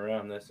joking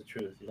around. That's the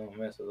truth. You don't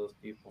mess with those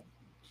people.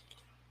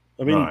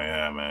 I mean, oh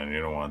yeah, man, you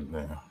don't want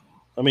that.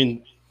 I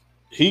mean,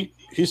 he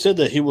said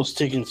that he was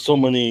taking so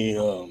many.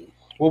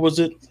 What was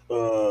it?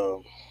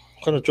 What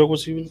kind of drug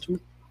was he into?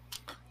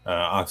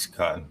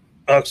 Oxycontin.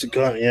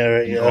 Oxycontin. Yeah,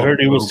 right. Yeah, I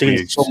heard he was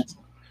taking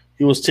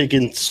He was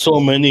taking so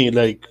many,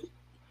 like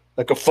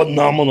a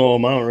phenomenal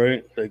amount,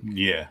 right? Like,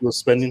 yeah, he was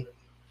spending.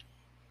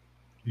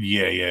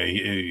 Yeah.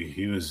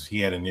 He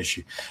had an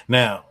issue.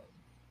 Now,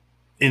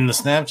 in the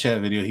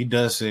Snapchat video, he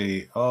does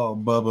say, "Oh,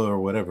 Bubba" or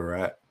whatever,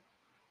 right?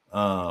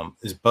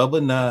 Is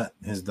Bubba not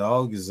his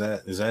dog? Is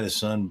that his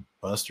son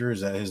Buster?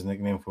 Is that his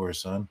nickname for his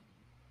son?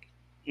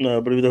 No,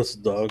 I believe that's a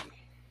dog.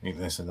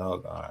 That's a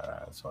dog. All right,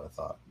 that's what I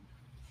thought.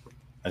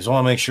 I just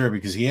want to make sure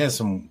because he has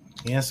some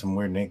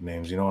weird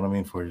nicknames. You know what I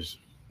mean for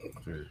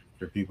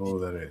people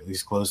that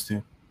he's close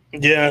to.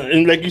 Yeah,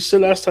 and like you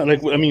said last time,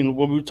 like I mean,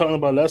 what we were talking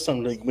about last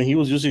time, like when he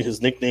was using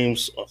his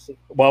nicknames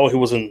while he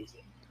wasn't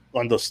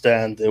on the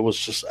stand, it was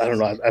just I don't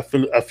know. I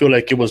feel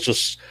like it was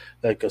just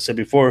like I said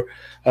before.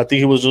 I think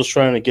he was just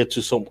trying to get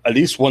to at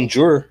least one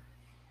juror.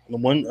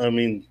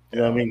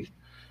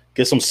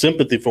 Get some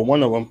sympathy for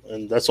one of them,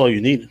 and that's all you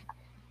need.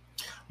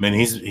 Man,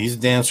 he's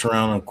danced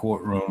around a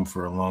courtroom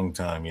for a long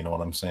time. You know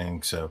what I'm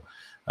saying? So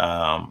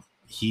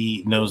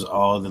he knows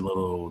all the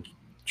little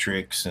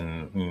tricks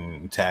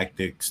and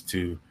tactics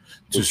to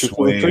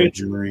sway a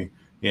jury.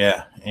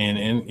 Yeah, and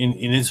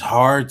it's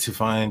hard to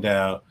find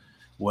out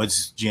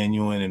what's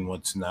genuine and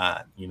what's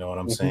not. You know what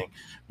I'm saying?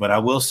 But I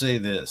will say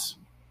this: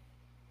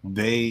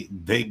 they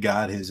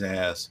got his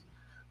ass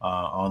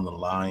on the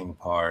lying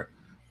part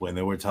when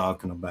they were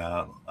talking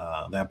about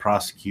that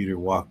prosecutor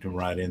walked him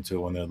right into it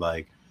when they're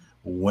like,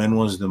 when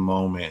was the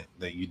moment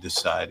that you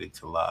decided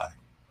to lie,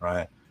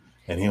 right?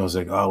 And he was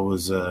like, oh,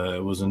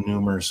 it was a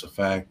numerous of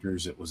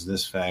factors. It was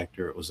this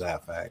factor. It was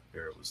that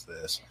factor. It was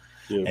this.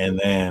 Yeah. And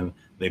then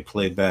they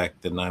played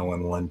back the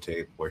 911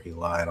 tape where he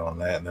lied on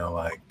that. And they're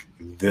like,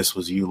 this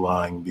was you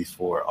lying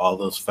before. All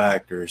those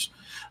factors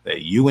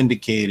that you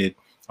indicated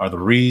are the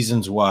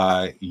reasons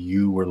why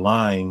you were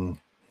lying.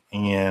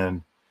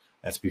 And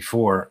that's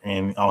before.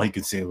 And all he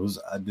could say was,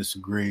 I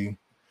disagree.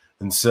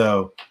 And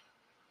so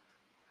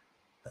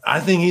I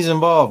think he's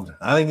involved.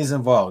 I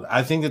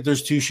think that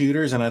there's two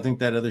shooters, and I think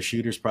that other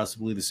shooter's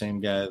possibly the same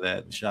guy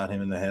that shot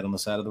him in the head on the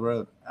side of the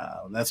road.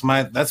 That's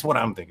what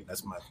I'm thinking.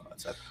 That's my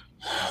thoughts.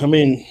 I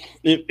mean,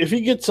 if he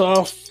gets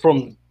off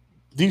from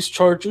these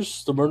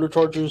charges, the murder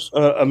charges,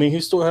 I mean, he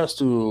still has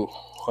to.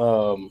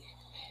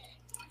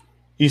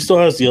 He still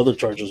has the other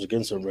charges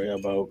against him, right?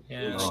 About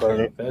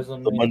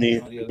the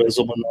money,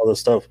 embezzlement, all that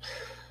stuff,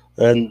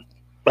 and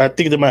I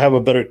think they might have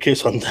a better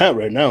case on that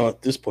right now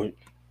at this point.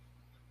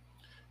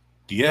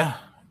 Yeah.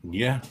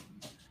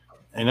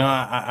 And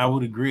I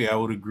would agree.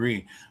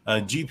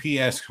 GP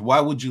asks, why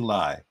would you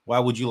lie?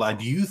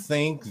 Do you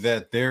think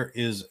that there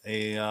is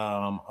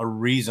a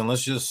reason?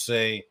 Let's just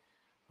say,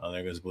 oh,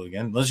 there goes Blue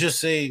again. Let's just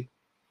say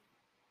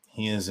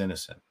he is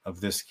innocent of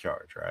this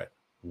charge, right?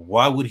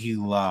 Why would he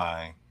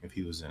lie if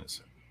he was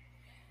innocent?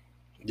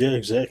 Yeah,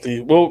 exactly.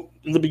 Well,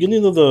 in the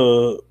beginning of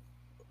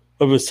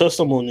his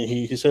testimony,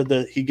 he said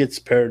that he gets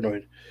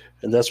paranoid,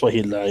 and that's why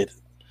he lied.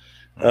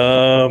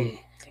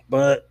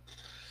 But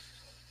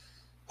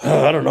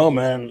I don't know,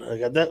 man. I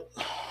got that.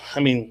 I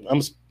mean,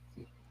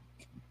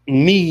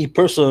 me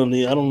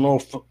personally. I don't know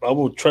if I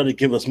would try to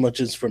give as much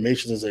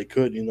information as I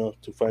could,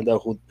 to find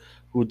out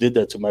who did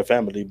that to my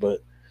family. But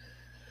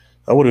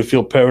I wouldn't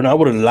feel paranoid. I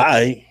wouldn't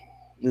lie,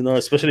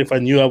 especially if I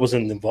knew I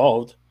wasn't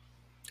involved.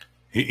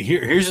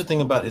 Here's the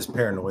thing about his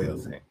paranoia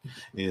thing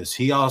is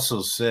he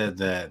also said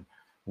that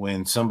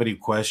when somebody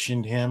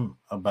questioned him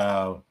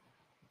about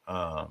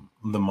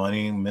the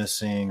money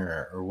missing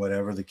or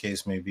whatever the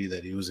case may be,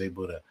 that he was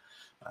able to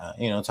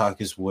talk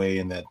his way,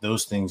 and that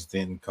those things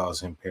didn't cause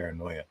him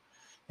paranoia.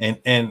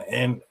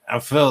 And I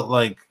felt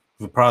like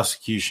the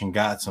prosecution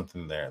got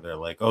something there. They're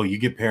like, oh, you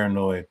get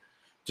paranoid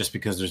just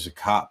because there's a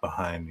cop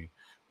behind you.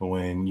 But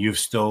when you've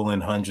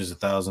stolen hundreds of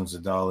thousands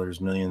of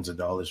dollars, millions of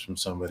dollars from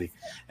somebody,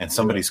 and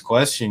somebody's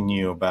questioning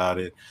you about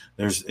it,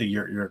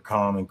 you're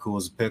calm and cool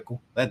as a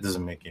pickle. That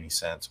doesn't make any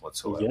sense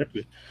whatsoever.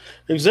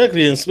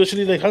 Exactly. And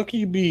especially, like, how can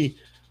you be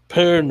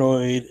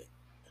paranoid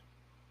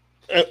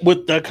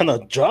with that kind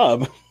of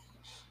job?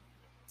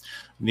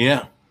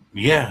 Yeah.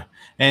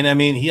 And I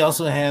mean, he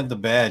also had the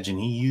badge, and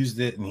he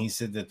used it, and he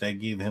said that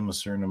gave him a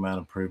certain amount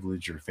of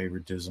privilege or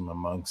favoritism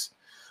amongst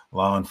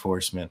law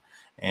enforcement.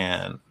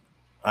 And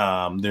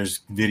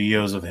there's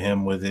videos of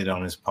him with it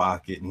on his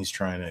pocket, and he's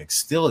trying to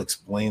still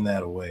explain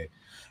that away.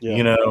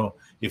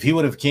 If he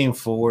would have came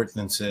forward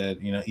and said,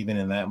 even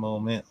in that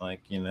moment,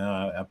 like,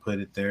 I put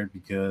it there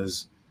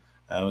because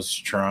I was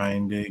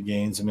trying to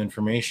gain some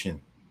information.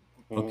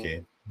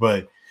 Okay.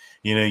 But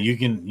you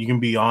can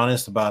be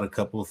honest about a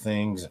couple of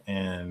things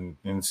and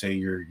say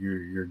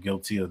you're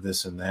guilty of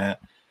this and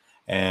that,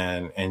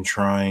 and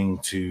trying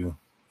to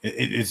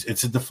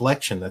it's a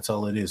deflection. That's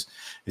all it is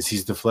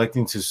he's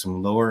deflecting to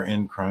some lower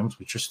end crimes,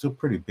 which are still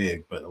pretty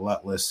big, but a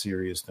lot less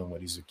serious than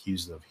what he's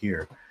accused of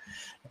here.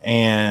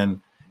 And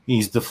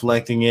he's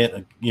deflecting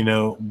it,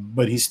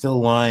 but he's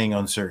still lying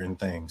on certain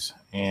things.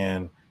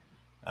 And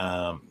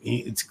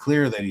it's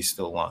clear that he's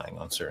still lying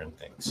on certain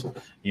things.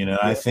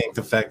 I think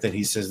the fact that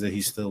he says that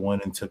he still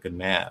went and took a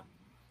nap,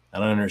 I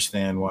don't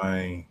understand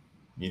why.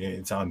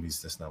 It's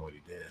obvious that's not what he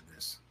did.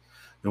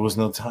 There was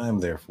no time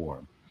there for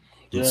him.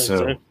 Yeah, so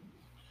exactly.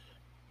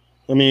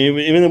 I mean,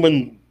 even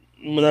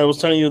when I was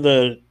telling you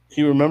that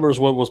he remembers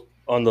what was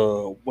on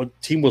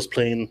what team was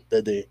playing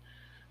that day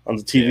on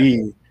the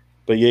TV,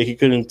 but he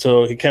couldn't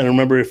tell. He can't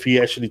remember if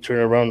he actually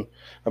turned around.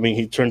 I mean,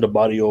 he turned the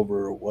body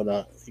over or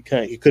whatnot. He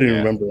couldn't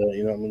remember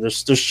that. I mean,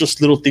 there's just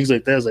little things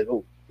like that. It's like,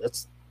 oh,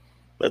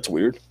 that's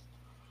weird.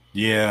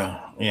 Yeah.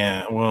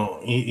 Well,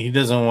 he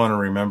doesn't want to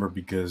remember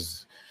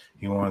because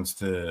he wants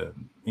to.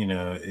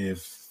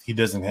 If he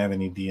doesn't have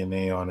any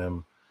DNA on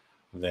him,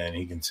 then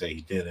he can say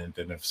he didn't.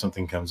 And if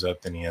something comes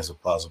up, then he has a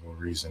plausible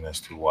reason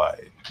as to why.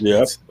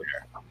 Yeah,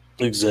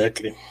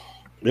 exactly.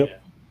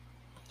 Yep.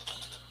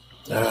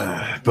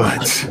 But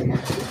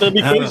that'd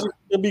be crazy.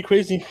 That'd be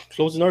crazy.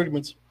 Closing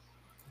arguments.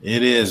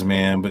 It is,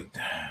 man. But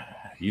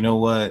you know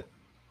what?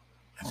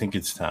 I think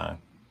it's time.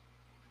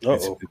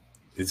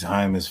 It's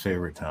Jaime's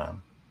favorite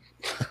time.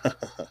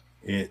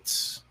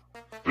 It's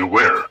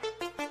beware.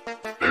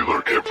 They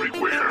lurk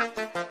everywhere.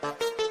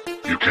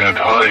 You can't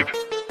hide.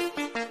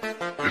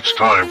 It's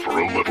time for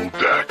a little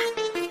DAC.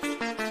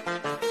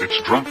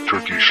 It's Drunk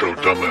Turkey Show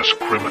Dumbass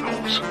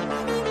Criminals.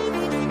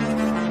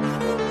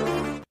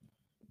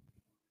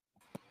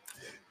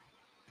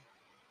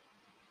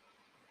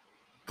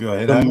 Go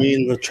ahead. The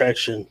main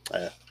attraction.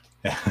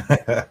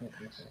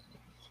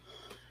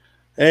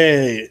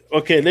 Hey,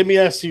 okay, let me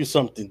ask you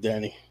something,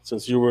 Danny,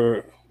 since you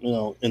were,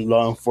 in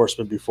law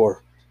enforcement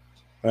before,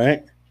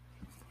 right?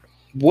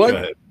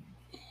 What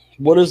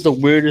is the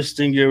weirdest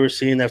thing you ever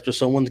seen after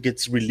someone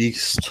gets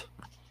released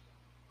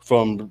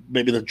from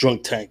maybe the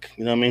drunk tank?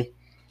 You know what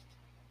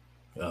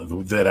I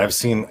mean? That I've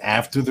seen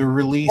after they're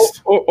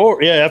released?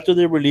 Or after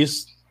they're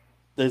released,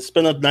 they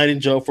spend a night in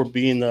jail for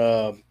being,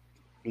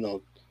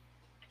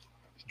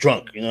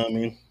 drunk, you know what I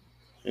mean?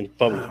 In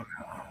public.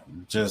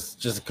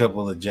 Just a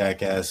couple of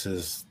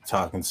jackasses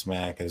talking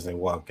smack as they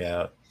walk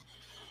out.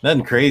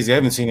 Nothing crazy. I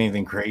haven't seen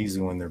anything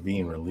crazy when they're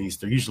being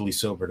released. They're usually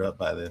sobered up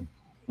by then.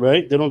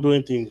 Right? They don't do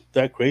anything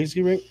that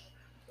crazy, right?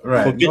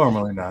 Right.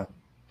 Normally not.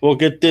 Well,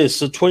 get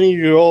this. A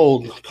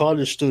 20-year-old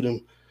college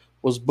student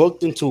was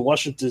booked into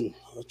Washington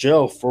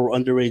jail for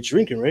underage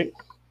drinking, right?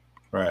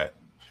 Right.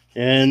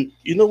 And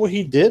you know what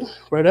he did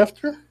right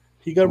after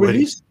he got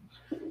released?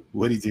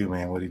 What'd he do,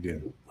 man? What'd he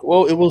do?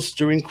 Well, it was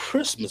during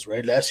Christmas,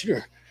 right? Last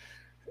year.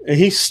 And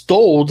he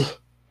stole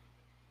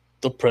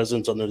the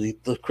presents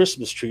underneath the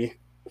Christmas tree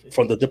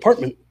from the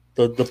department,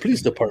 the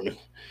police department.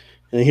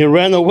 And he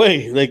ran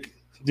away. Like,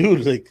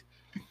 dude, like,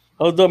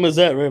 how dumb is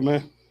that, right,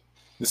 man?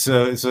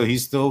 So he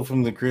stole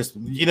from the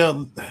Christmas.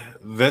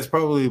 That's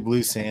probably a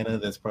blue Santa.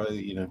 That's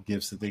probably,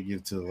 gifts that they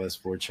give to the less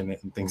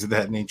fortunate and things of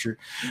that nature.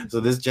 So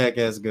this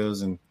jackass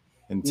goes and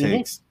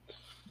takes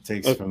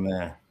from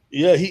there.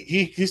 Yeah,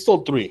 he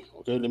stole 3.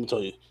 Okay, let me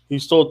tell you. He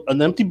stole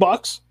an empty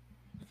box.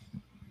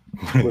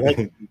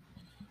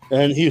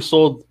 And he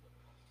sold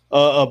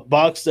a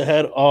box that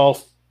had all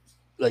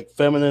like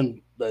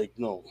feminine, like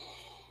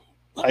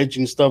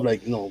hygiene stuff,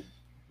 like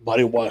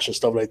body wash and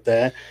stuff like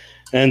that.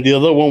 And the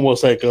other one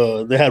was like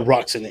they had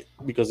rocks in it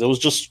because it was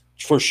just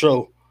for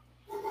show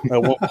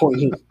at one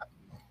point.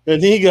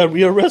 And he got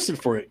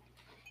rearrested for it.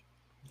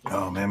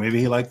 Oh man, maybe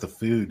he liked the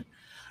food.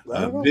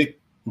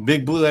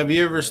 Big Blue, have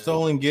you ever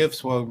stolen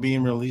gifts while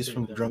being released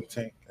from the drunk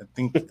tank? I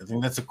think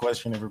that's a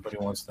question everybody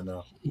wants to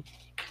know.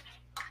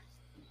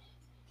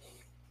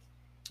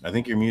 I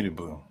think you're muted,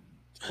 Blue.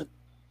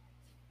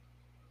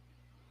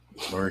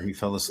 Or he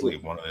fell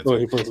asleep. One of the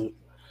he fell asleep.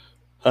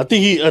 I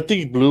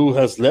think Blue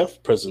has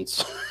left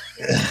presents.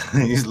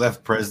 He's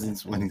left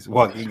presents when he's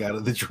walking out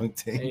of the drunk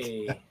tank.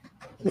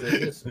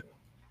 Hey,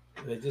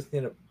 They just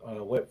need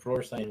a wet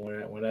floor sign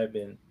when I've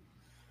been.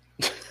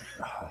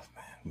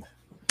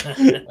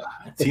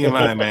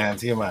 TMI, man.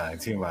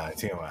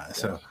 TMI.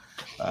 So,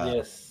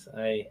 yes,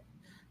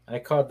 I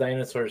call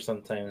dinosaurs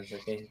sometimes.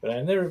 Okay, but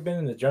I've never been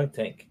in the drunk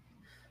tank.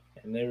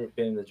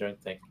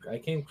 I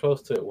came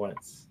close to it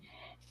once.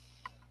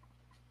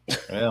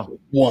 Well,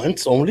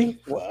 once only.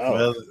 Wow.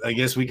 Well, I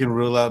guess we can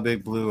rule out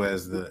Big Blue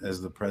as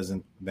the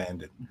present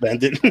bandit.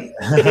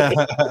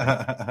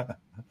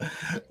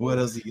 What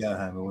else you got,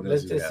 Jaime?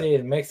 Let's just say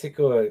in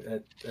Mexico,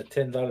 a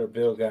 $10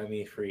 bill got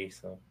me free.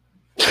 So.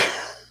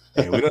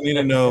 Hey, we don't need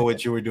to know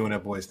what you were doing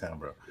at Boys Town,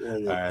 bro.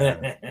 All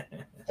right.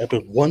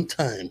 Happened one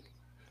time.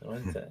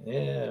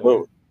 Yeah.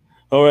 Well,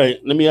 all right.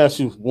 Let me ask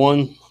you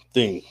one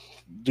thing.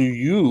 Do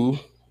you,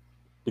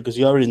 because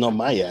you already know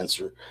my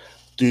answer,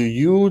 do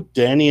you,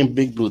 Danny and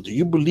Big Blue, do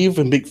you believe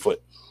in Bigfoot?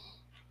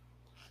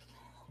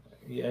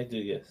 Yeah, I do,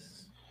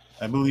 yes.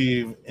 I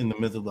believe in the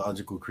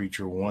mythological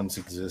creature once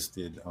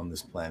existed on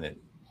this planet.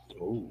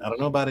 Ooh. I don't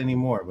know about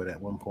anymore, but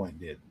at one point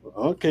did.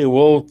 Okay,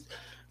 well,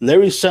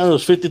 Larry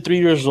Sanders, 53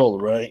 years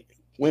old, right?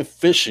 Went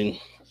fishing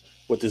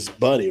with his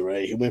buddy,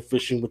 right? He went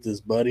fishing with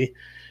his buddy.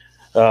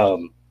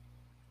 And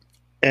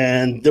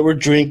they were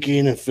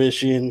drinking and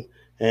fishing,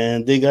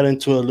 and they got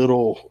into a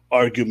little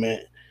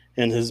argument,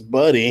 and his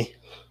buddy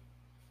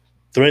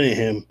threatened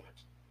him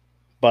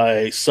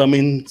by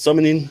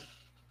summoning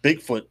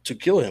Bigfoot to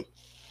kill him.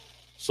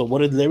 So what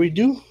did Larry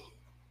do?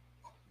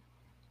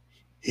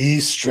 He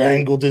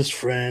strangled his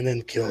friend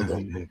and killed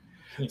him.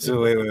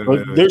 So wait.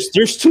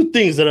 There's two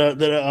things that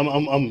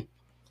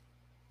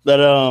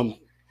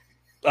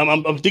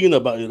I'm thinking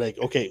about. Like,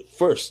 okay,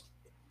 first,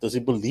 does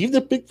he believe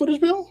that Bigfoot is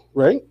real?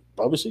 Right,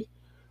 obviously,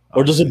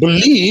 or does he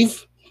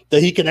believe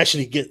that he can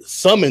actually get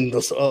summoned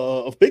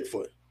of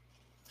Bigfoot?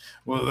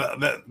 Well,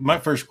 my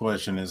first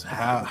question is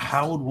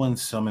how would one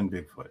summon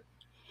Bigfoot?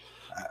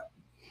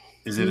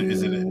 Is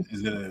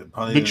it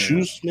probably big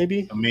shoes,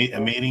 maybe a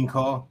mating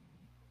call?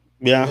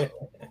 Yeah.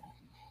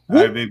 All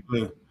right, Big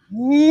Blue.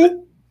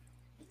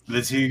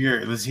 Let's hear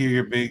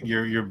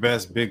your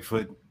best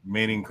Bigfoot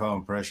mating call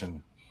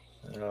impression.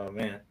 Oh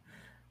man,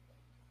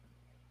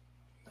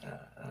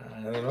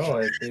 I don't know.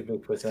 I think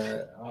Bigfoot's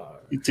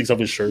he takes off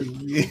his shirt.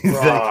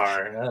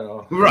 Rawr, I don't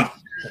know. Rawr.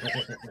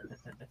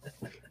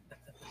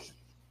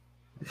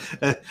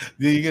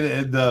 You're gonna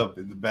end up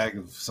in the back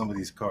of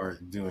somebody's car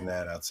doing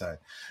that outside.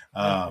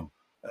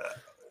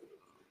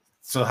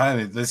 So,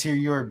 Jaime, let's hear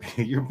your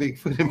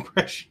Bigfoot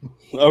impression.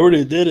 I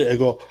already did it. I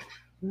go,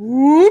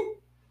 whoop.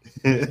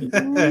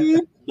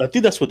 I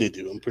think that's what they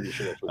do. I'm pretty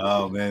sure.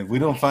 Oh man, if we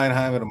don't find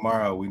Jaime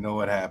tomorrow, we know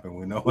what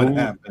happened.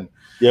 Happened.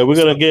 Yeah, we're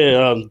gonna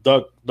get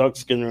Doug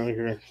Skinner around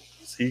here.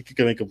 So he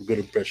can make up a good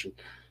impression.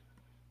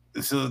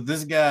 So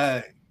this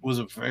guy was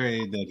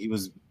afraid that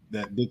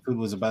Bigfoot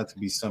was about to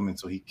be summoned,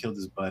 so he killed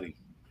his buddy.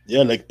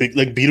 Yeah, like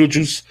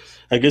Beetlejuice.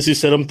 I guess he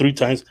said him 3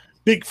 times.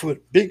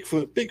 Bigfoot,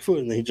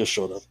 and then he just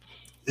showed up.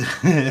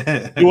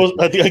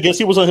 I guess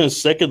he was on his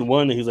second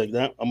one, and he's like,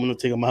 "That I'm gonna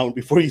take him out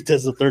before he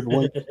tests the third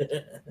one."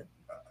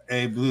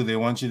 Hey, Blue, they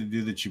want you to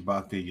do the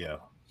Chewbacca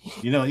yell.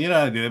 You know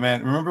how to do it,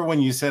 man. Remember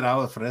when you said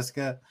agua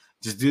fresca?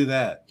 Just do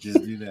that.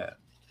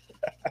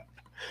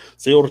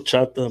 Say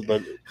horchata,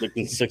 but like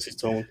in sexy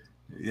tone.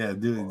 Yeah,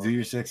 do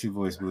your sexy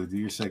voice, Blue. Do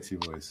your sexy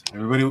voice.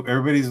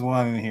 Everybody's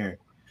wanting to hear.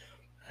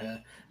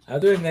 I'll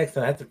do it next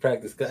time. I have to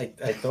practice. I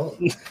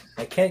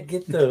can't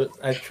get the.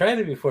 I've tried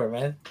it before,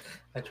 man.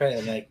 I tried it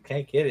and I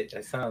can't get it.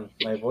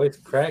 My voice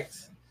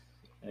cracks.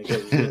 I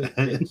get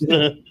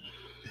really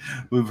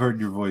We've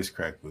heard your voice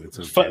crack, Blue. It's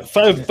okay.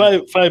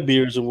 Five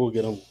beers and we'll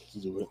get them to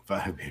do it.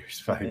 5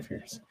 beers.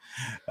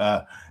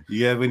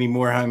 You have any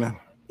more, Jaime?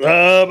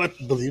 I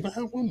believe I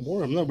have one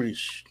more. I'm not really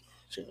sure.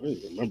 I don't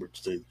even remember,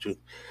 to tell you the truth.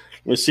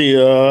 Let me see.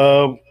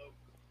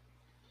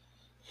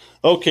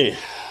 Okay.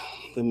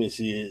 Let me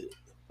see.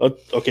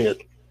 Okay.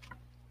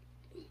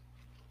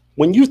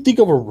 When you think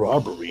of a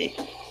robbery,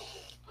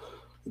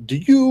 do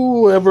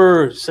you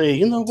ever say,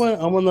 you know what,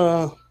 I'm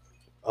gonna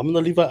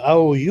leave an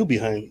IOU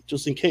behind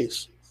just in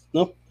case?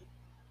 No.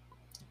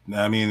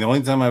 I mean, the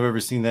only time I've ever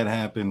seen that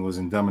happen was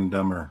in Dumb and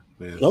Dumber.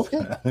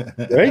 Okay.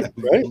 Right.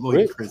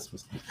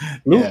 Christmas.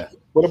 Blue, yeah.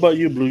 What about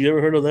you, Blue? You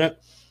ever heard of that?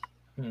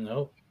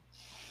 No.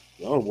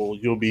 Oh, well,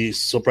 you'll be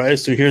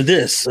surprised to hear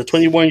this. A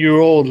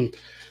 21-year-old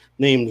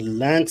named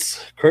Lance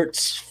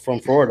Kurtz from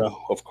Florida,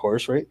 of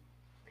course, right?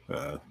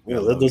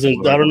 That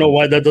doesn't. I don't know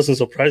why that doesn't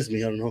surprise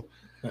me. I don't know.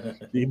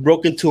 He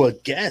broke into a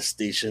gas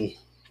station,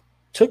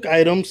 took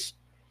items.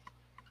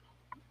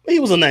 He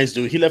was a nice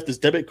dude. He left his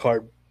debit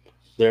card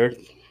there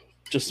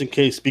just in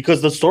case.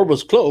 Because the store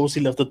was closed,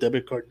 he left the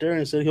debit card there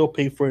and said he'll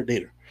pay for it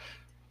later.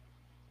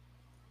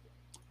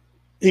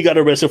 He got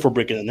arrested for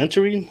breaking and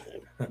entering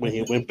when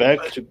he went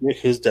back to get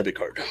his debit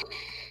card.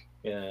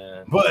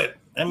 Yeah. But,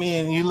 I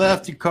mean, you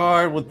left your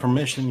card with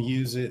permission to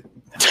use it.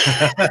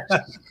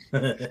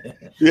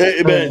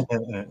 Yeah, man.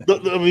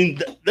 I mean,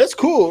 that's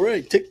cool,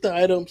 right? Take the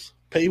items,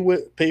 pay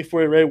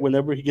for it, right?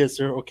 Whenever he gets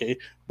there, okay.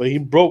 But he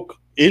broke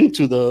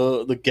into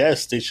the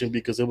gas station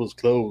because it was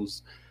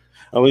closed.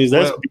 I mean,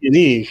 that's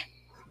B&E.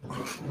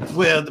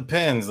 Well, it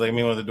depends. Like, I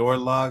mean, with the door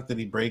locked, did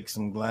he break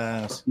some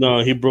glass? No,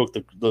 he broke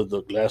the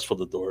glass for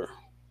the door.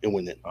 It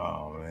went in.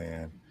 Oh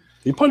man,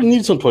 he probably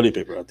needs some toilet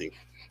paper, I think.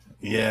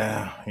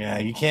 Yeah,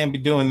 you can't be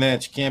doing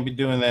that. You can't be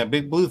doing that.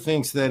 Big Blue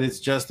thinks that it's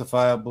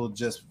justifiable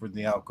just for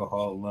the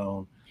alcohol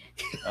alone.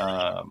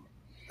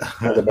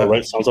 Sounds about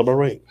right. Sounds about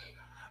right.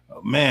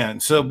 Man,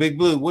 so Big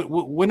Blue,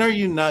 when are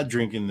you not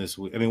drinking this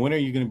week? I mean, when are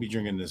you going to be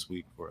drinking this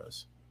week for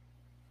us?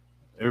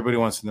 Everybody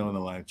wants to know in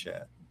the live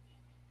chat.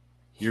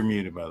 You're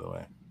muted, by the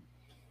way.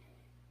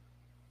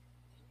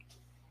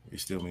 You're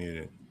still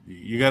muted.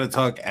 You got to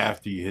talk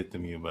after you hit the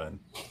mute button.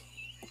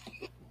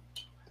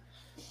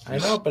 I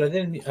know, but I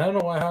don't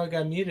know how I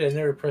got muted. I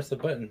never pressed the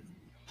button.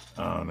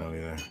 Oh no,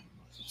 either.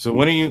 So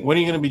when are you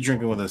going to be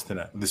drinking with us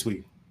this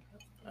week?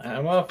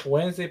 I'm off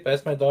Wednesday, but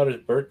that's my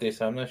daughter's birthday,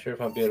 so I'm not sure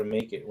if I'll be able to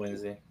make it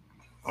Wednesday.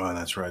 Oh,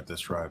 that's right.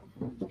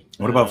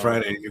 What about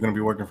Friday? You're going to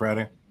be working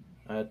Friday?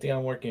 I think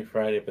I'm working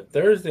Friday, but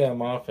Thursday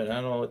I'm off, and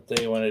I don't know what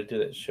day I want to do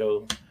that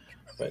show,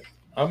 but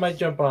I might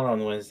jump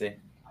on Wednesday.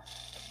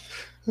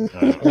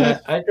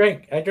 I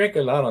drank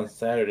a lot on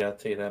Saturday. I'll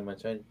tell you that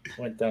much. I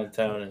went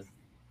downtown and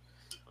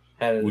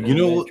had an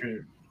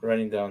adventure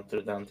running down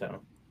through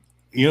downtown.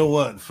 You know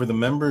what? For the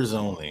members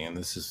only, and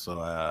this is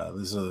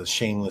a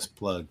shameless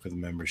plug for the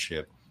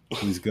membership.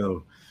 Please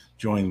go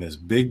join this.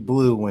 Big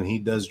Blue, when he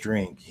does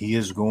drink, he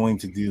is going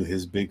to do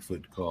his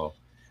Bigfoot call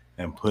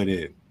and put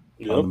it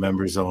on the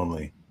members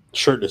only.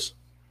 Shirtless.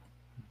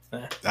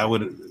 I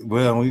would.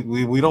 Well,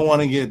 we don't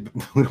want to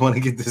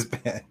get this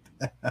bad.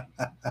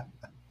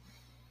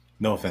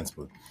 No offense,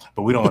 Blue,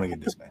 but we don't want to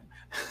get this bad.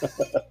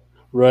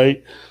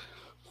 Right.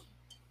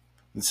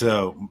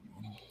 So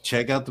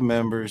check out the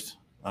members.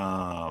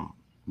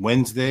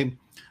 Wednesday,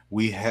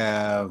 we're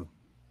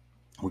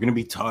going to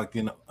be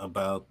talking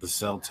about the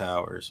cell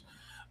towers.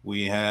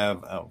 We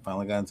have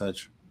finally got in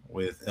touch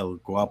with El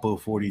Guapo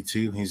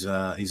 42. He's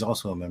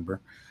also a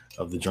member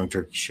of the Drunk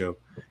Turkey Show.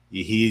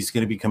 He's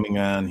going to be coming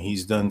on.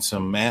 He's done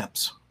some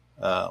maps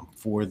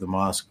for the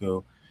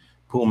Moscow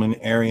Pullman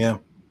area.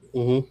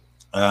 Mm-hmm.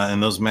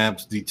 And those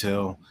maps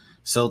detail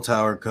cell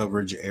tower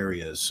coverage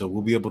areas. So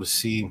we'll be able to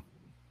see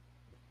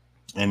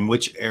in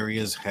which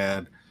areas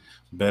had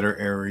better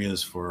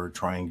areas for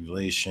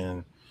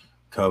triangulation,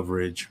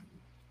 coverage.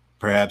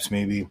 Perhaps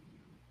maybe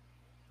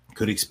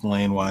could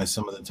explain why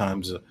some of the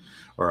times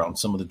or on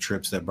some of the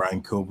trips that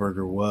Bryan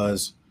Kohberger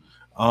was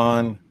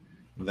on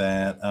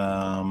that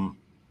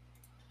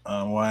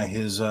why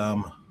his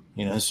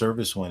his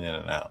service went in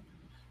and out.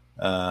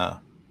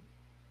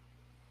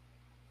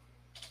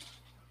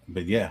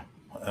 But yeah,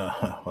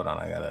 hold on,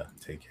 I gotta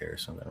take care of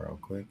something real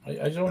quick.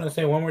 I just want to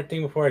say one more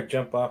thing before I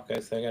jump off,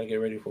 guys. I gotta get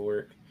ready for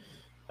work.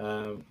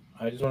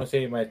 I just want to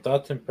say my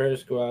thoughts and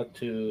prayers go out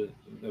to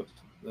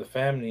the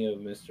family of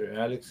Mr.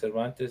 Alex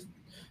Cervantes,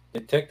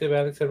 Detective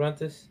Alex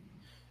Cervantes.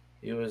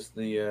 He was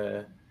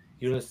the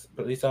U.S.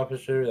 police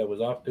officer that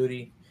was off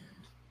duty,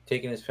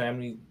 taking his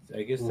family.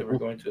 I guess they were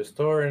going to a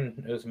store, and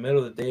it was the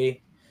middle of the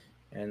day,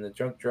 and the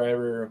drunk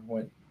driver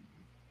went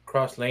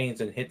cross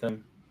lanes and hit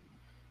them,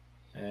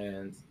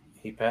 and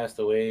he passed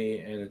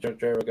away. And the drunk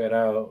driver got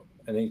out,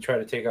 and then he tried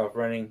to take off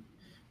running,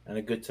 and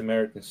a good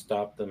Samaritan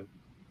stopped them.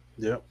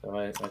 Yeah. So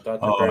I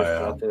thought the prayers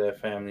go out to that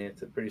family.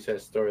 It's a pretty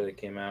sad story that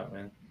came out,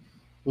 man.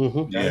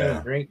 Mm-hmm.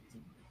 Yeah. Drink,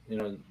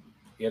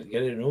 get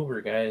an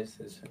Uber, guys.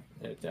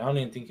 I don't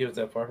even think he was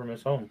that far from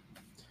his home.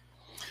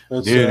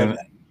 Dude,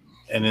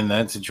 and in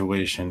that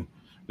situation,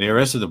 they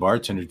arrested the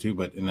bartender too.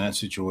 But in that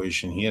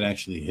situation, he had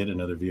actually hit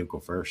another vehicle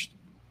first,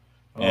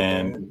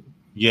 and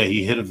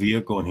he hit a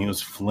vehicle, and he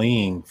was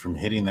fleeing from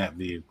hitting that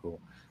vehicle,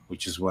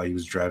 which is why he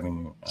was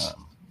driving,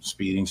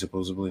 speeding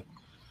supposedly.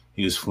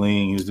 He was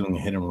fleeing. He was doing a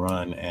hit and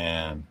run,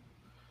 and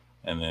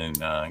then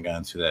got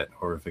into that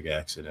horrific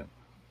accident.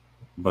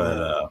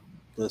 But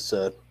that's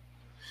sad.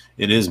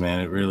 It is,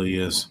 man. It really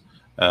is.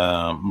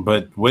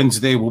 But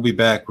Wednesday we'll be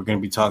back. We're going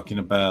to be talking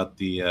about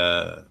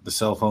the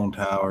cell phone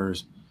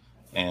towers,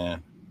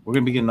 and we're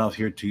going to be getting off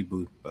here too,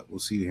 Blue. But we'll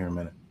see you here in a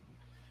minute.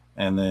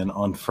 And then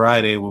on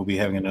Friday we'll be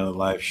having another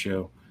live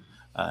show,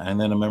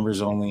 and then a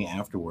members only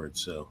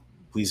afterwards. So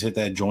please hit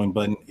that join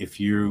button. If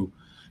you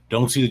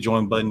don't see the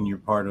join button, you're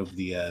part of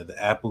the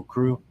Apple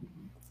crew.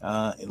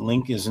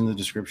 Link is in the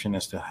description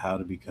as to how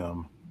to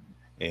become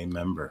a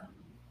member.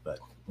 But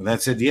with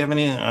that said, do you have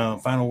any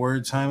final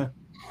words, Simon?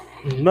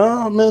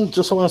 No, man.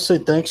 Just want to say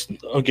thanks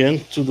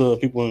again to the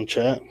people in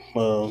chat.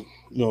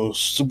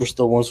 Super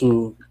the ones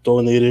who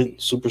donated,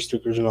 super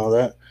stickers and all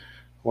that.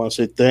 I want to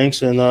say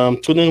thanks,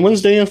 and tune in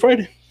Wednesday and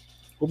Friday.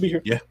 We'll be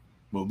here. Yeah,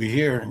 we'll be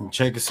here. And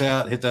check us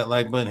out. Hit that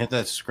like button, hit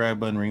that subscribe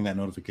button, ring that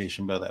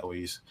notification bell. That way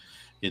you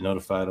get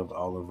notified of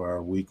all of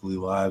our weekly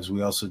lives.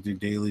 We also do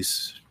daily,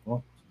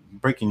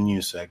 breaking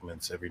news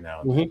segments every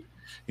now and then.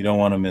 You don't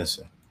want to miss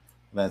it.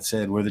 That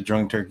said, we're the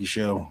Drunk Turkey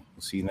Show.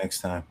 We'll see you next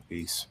time.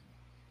 Peace.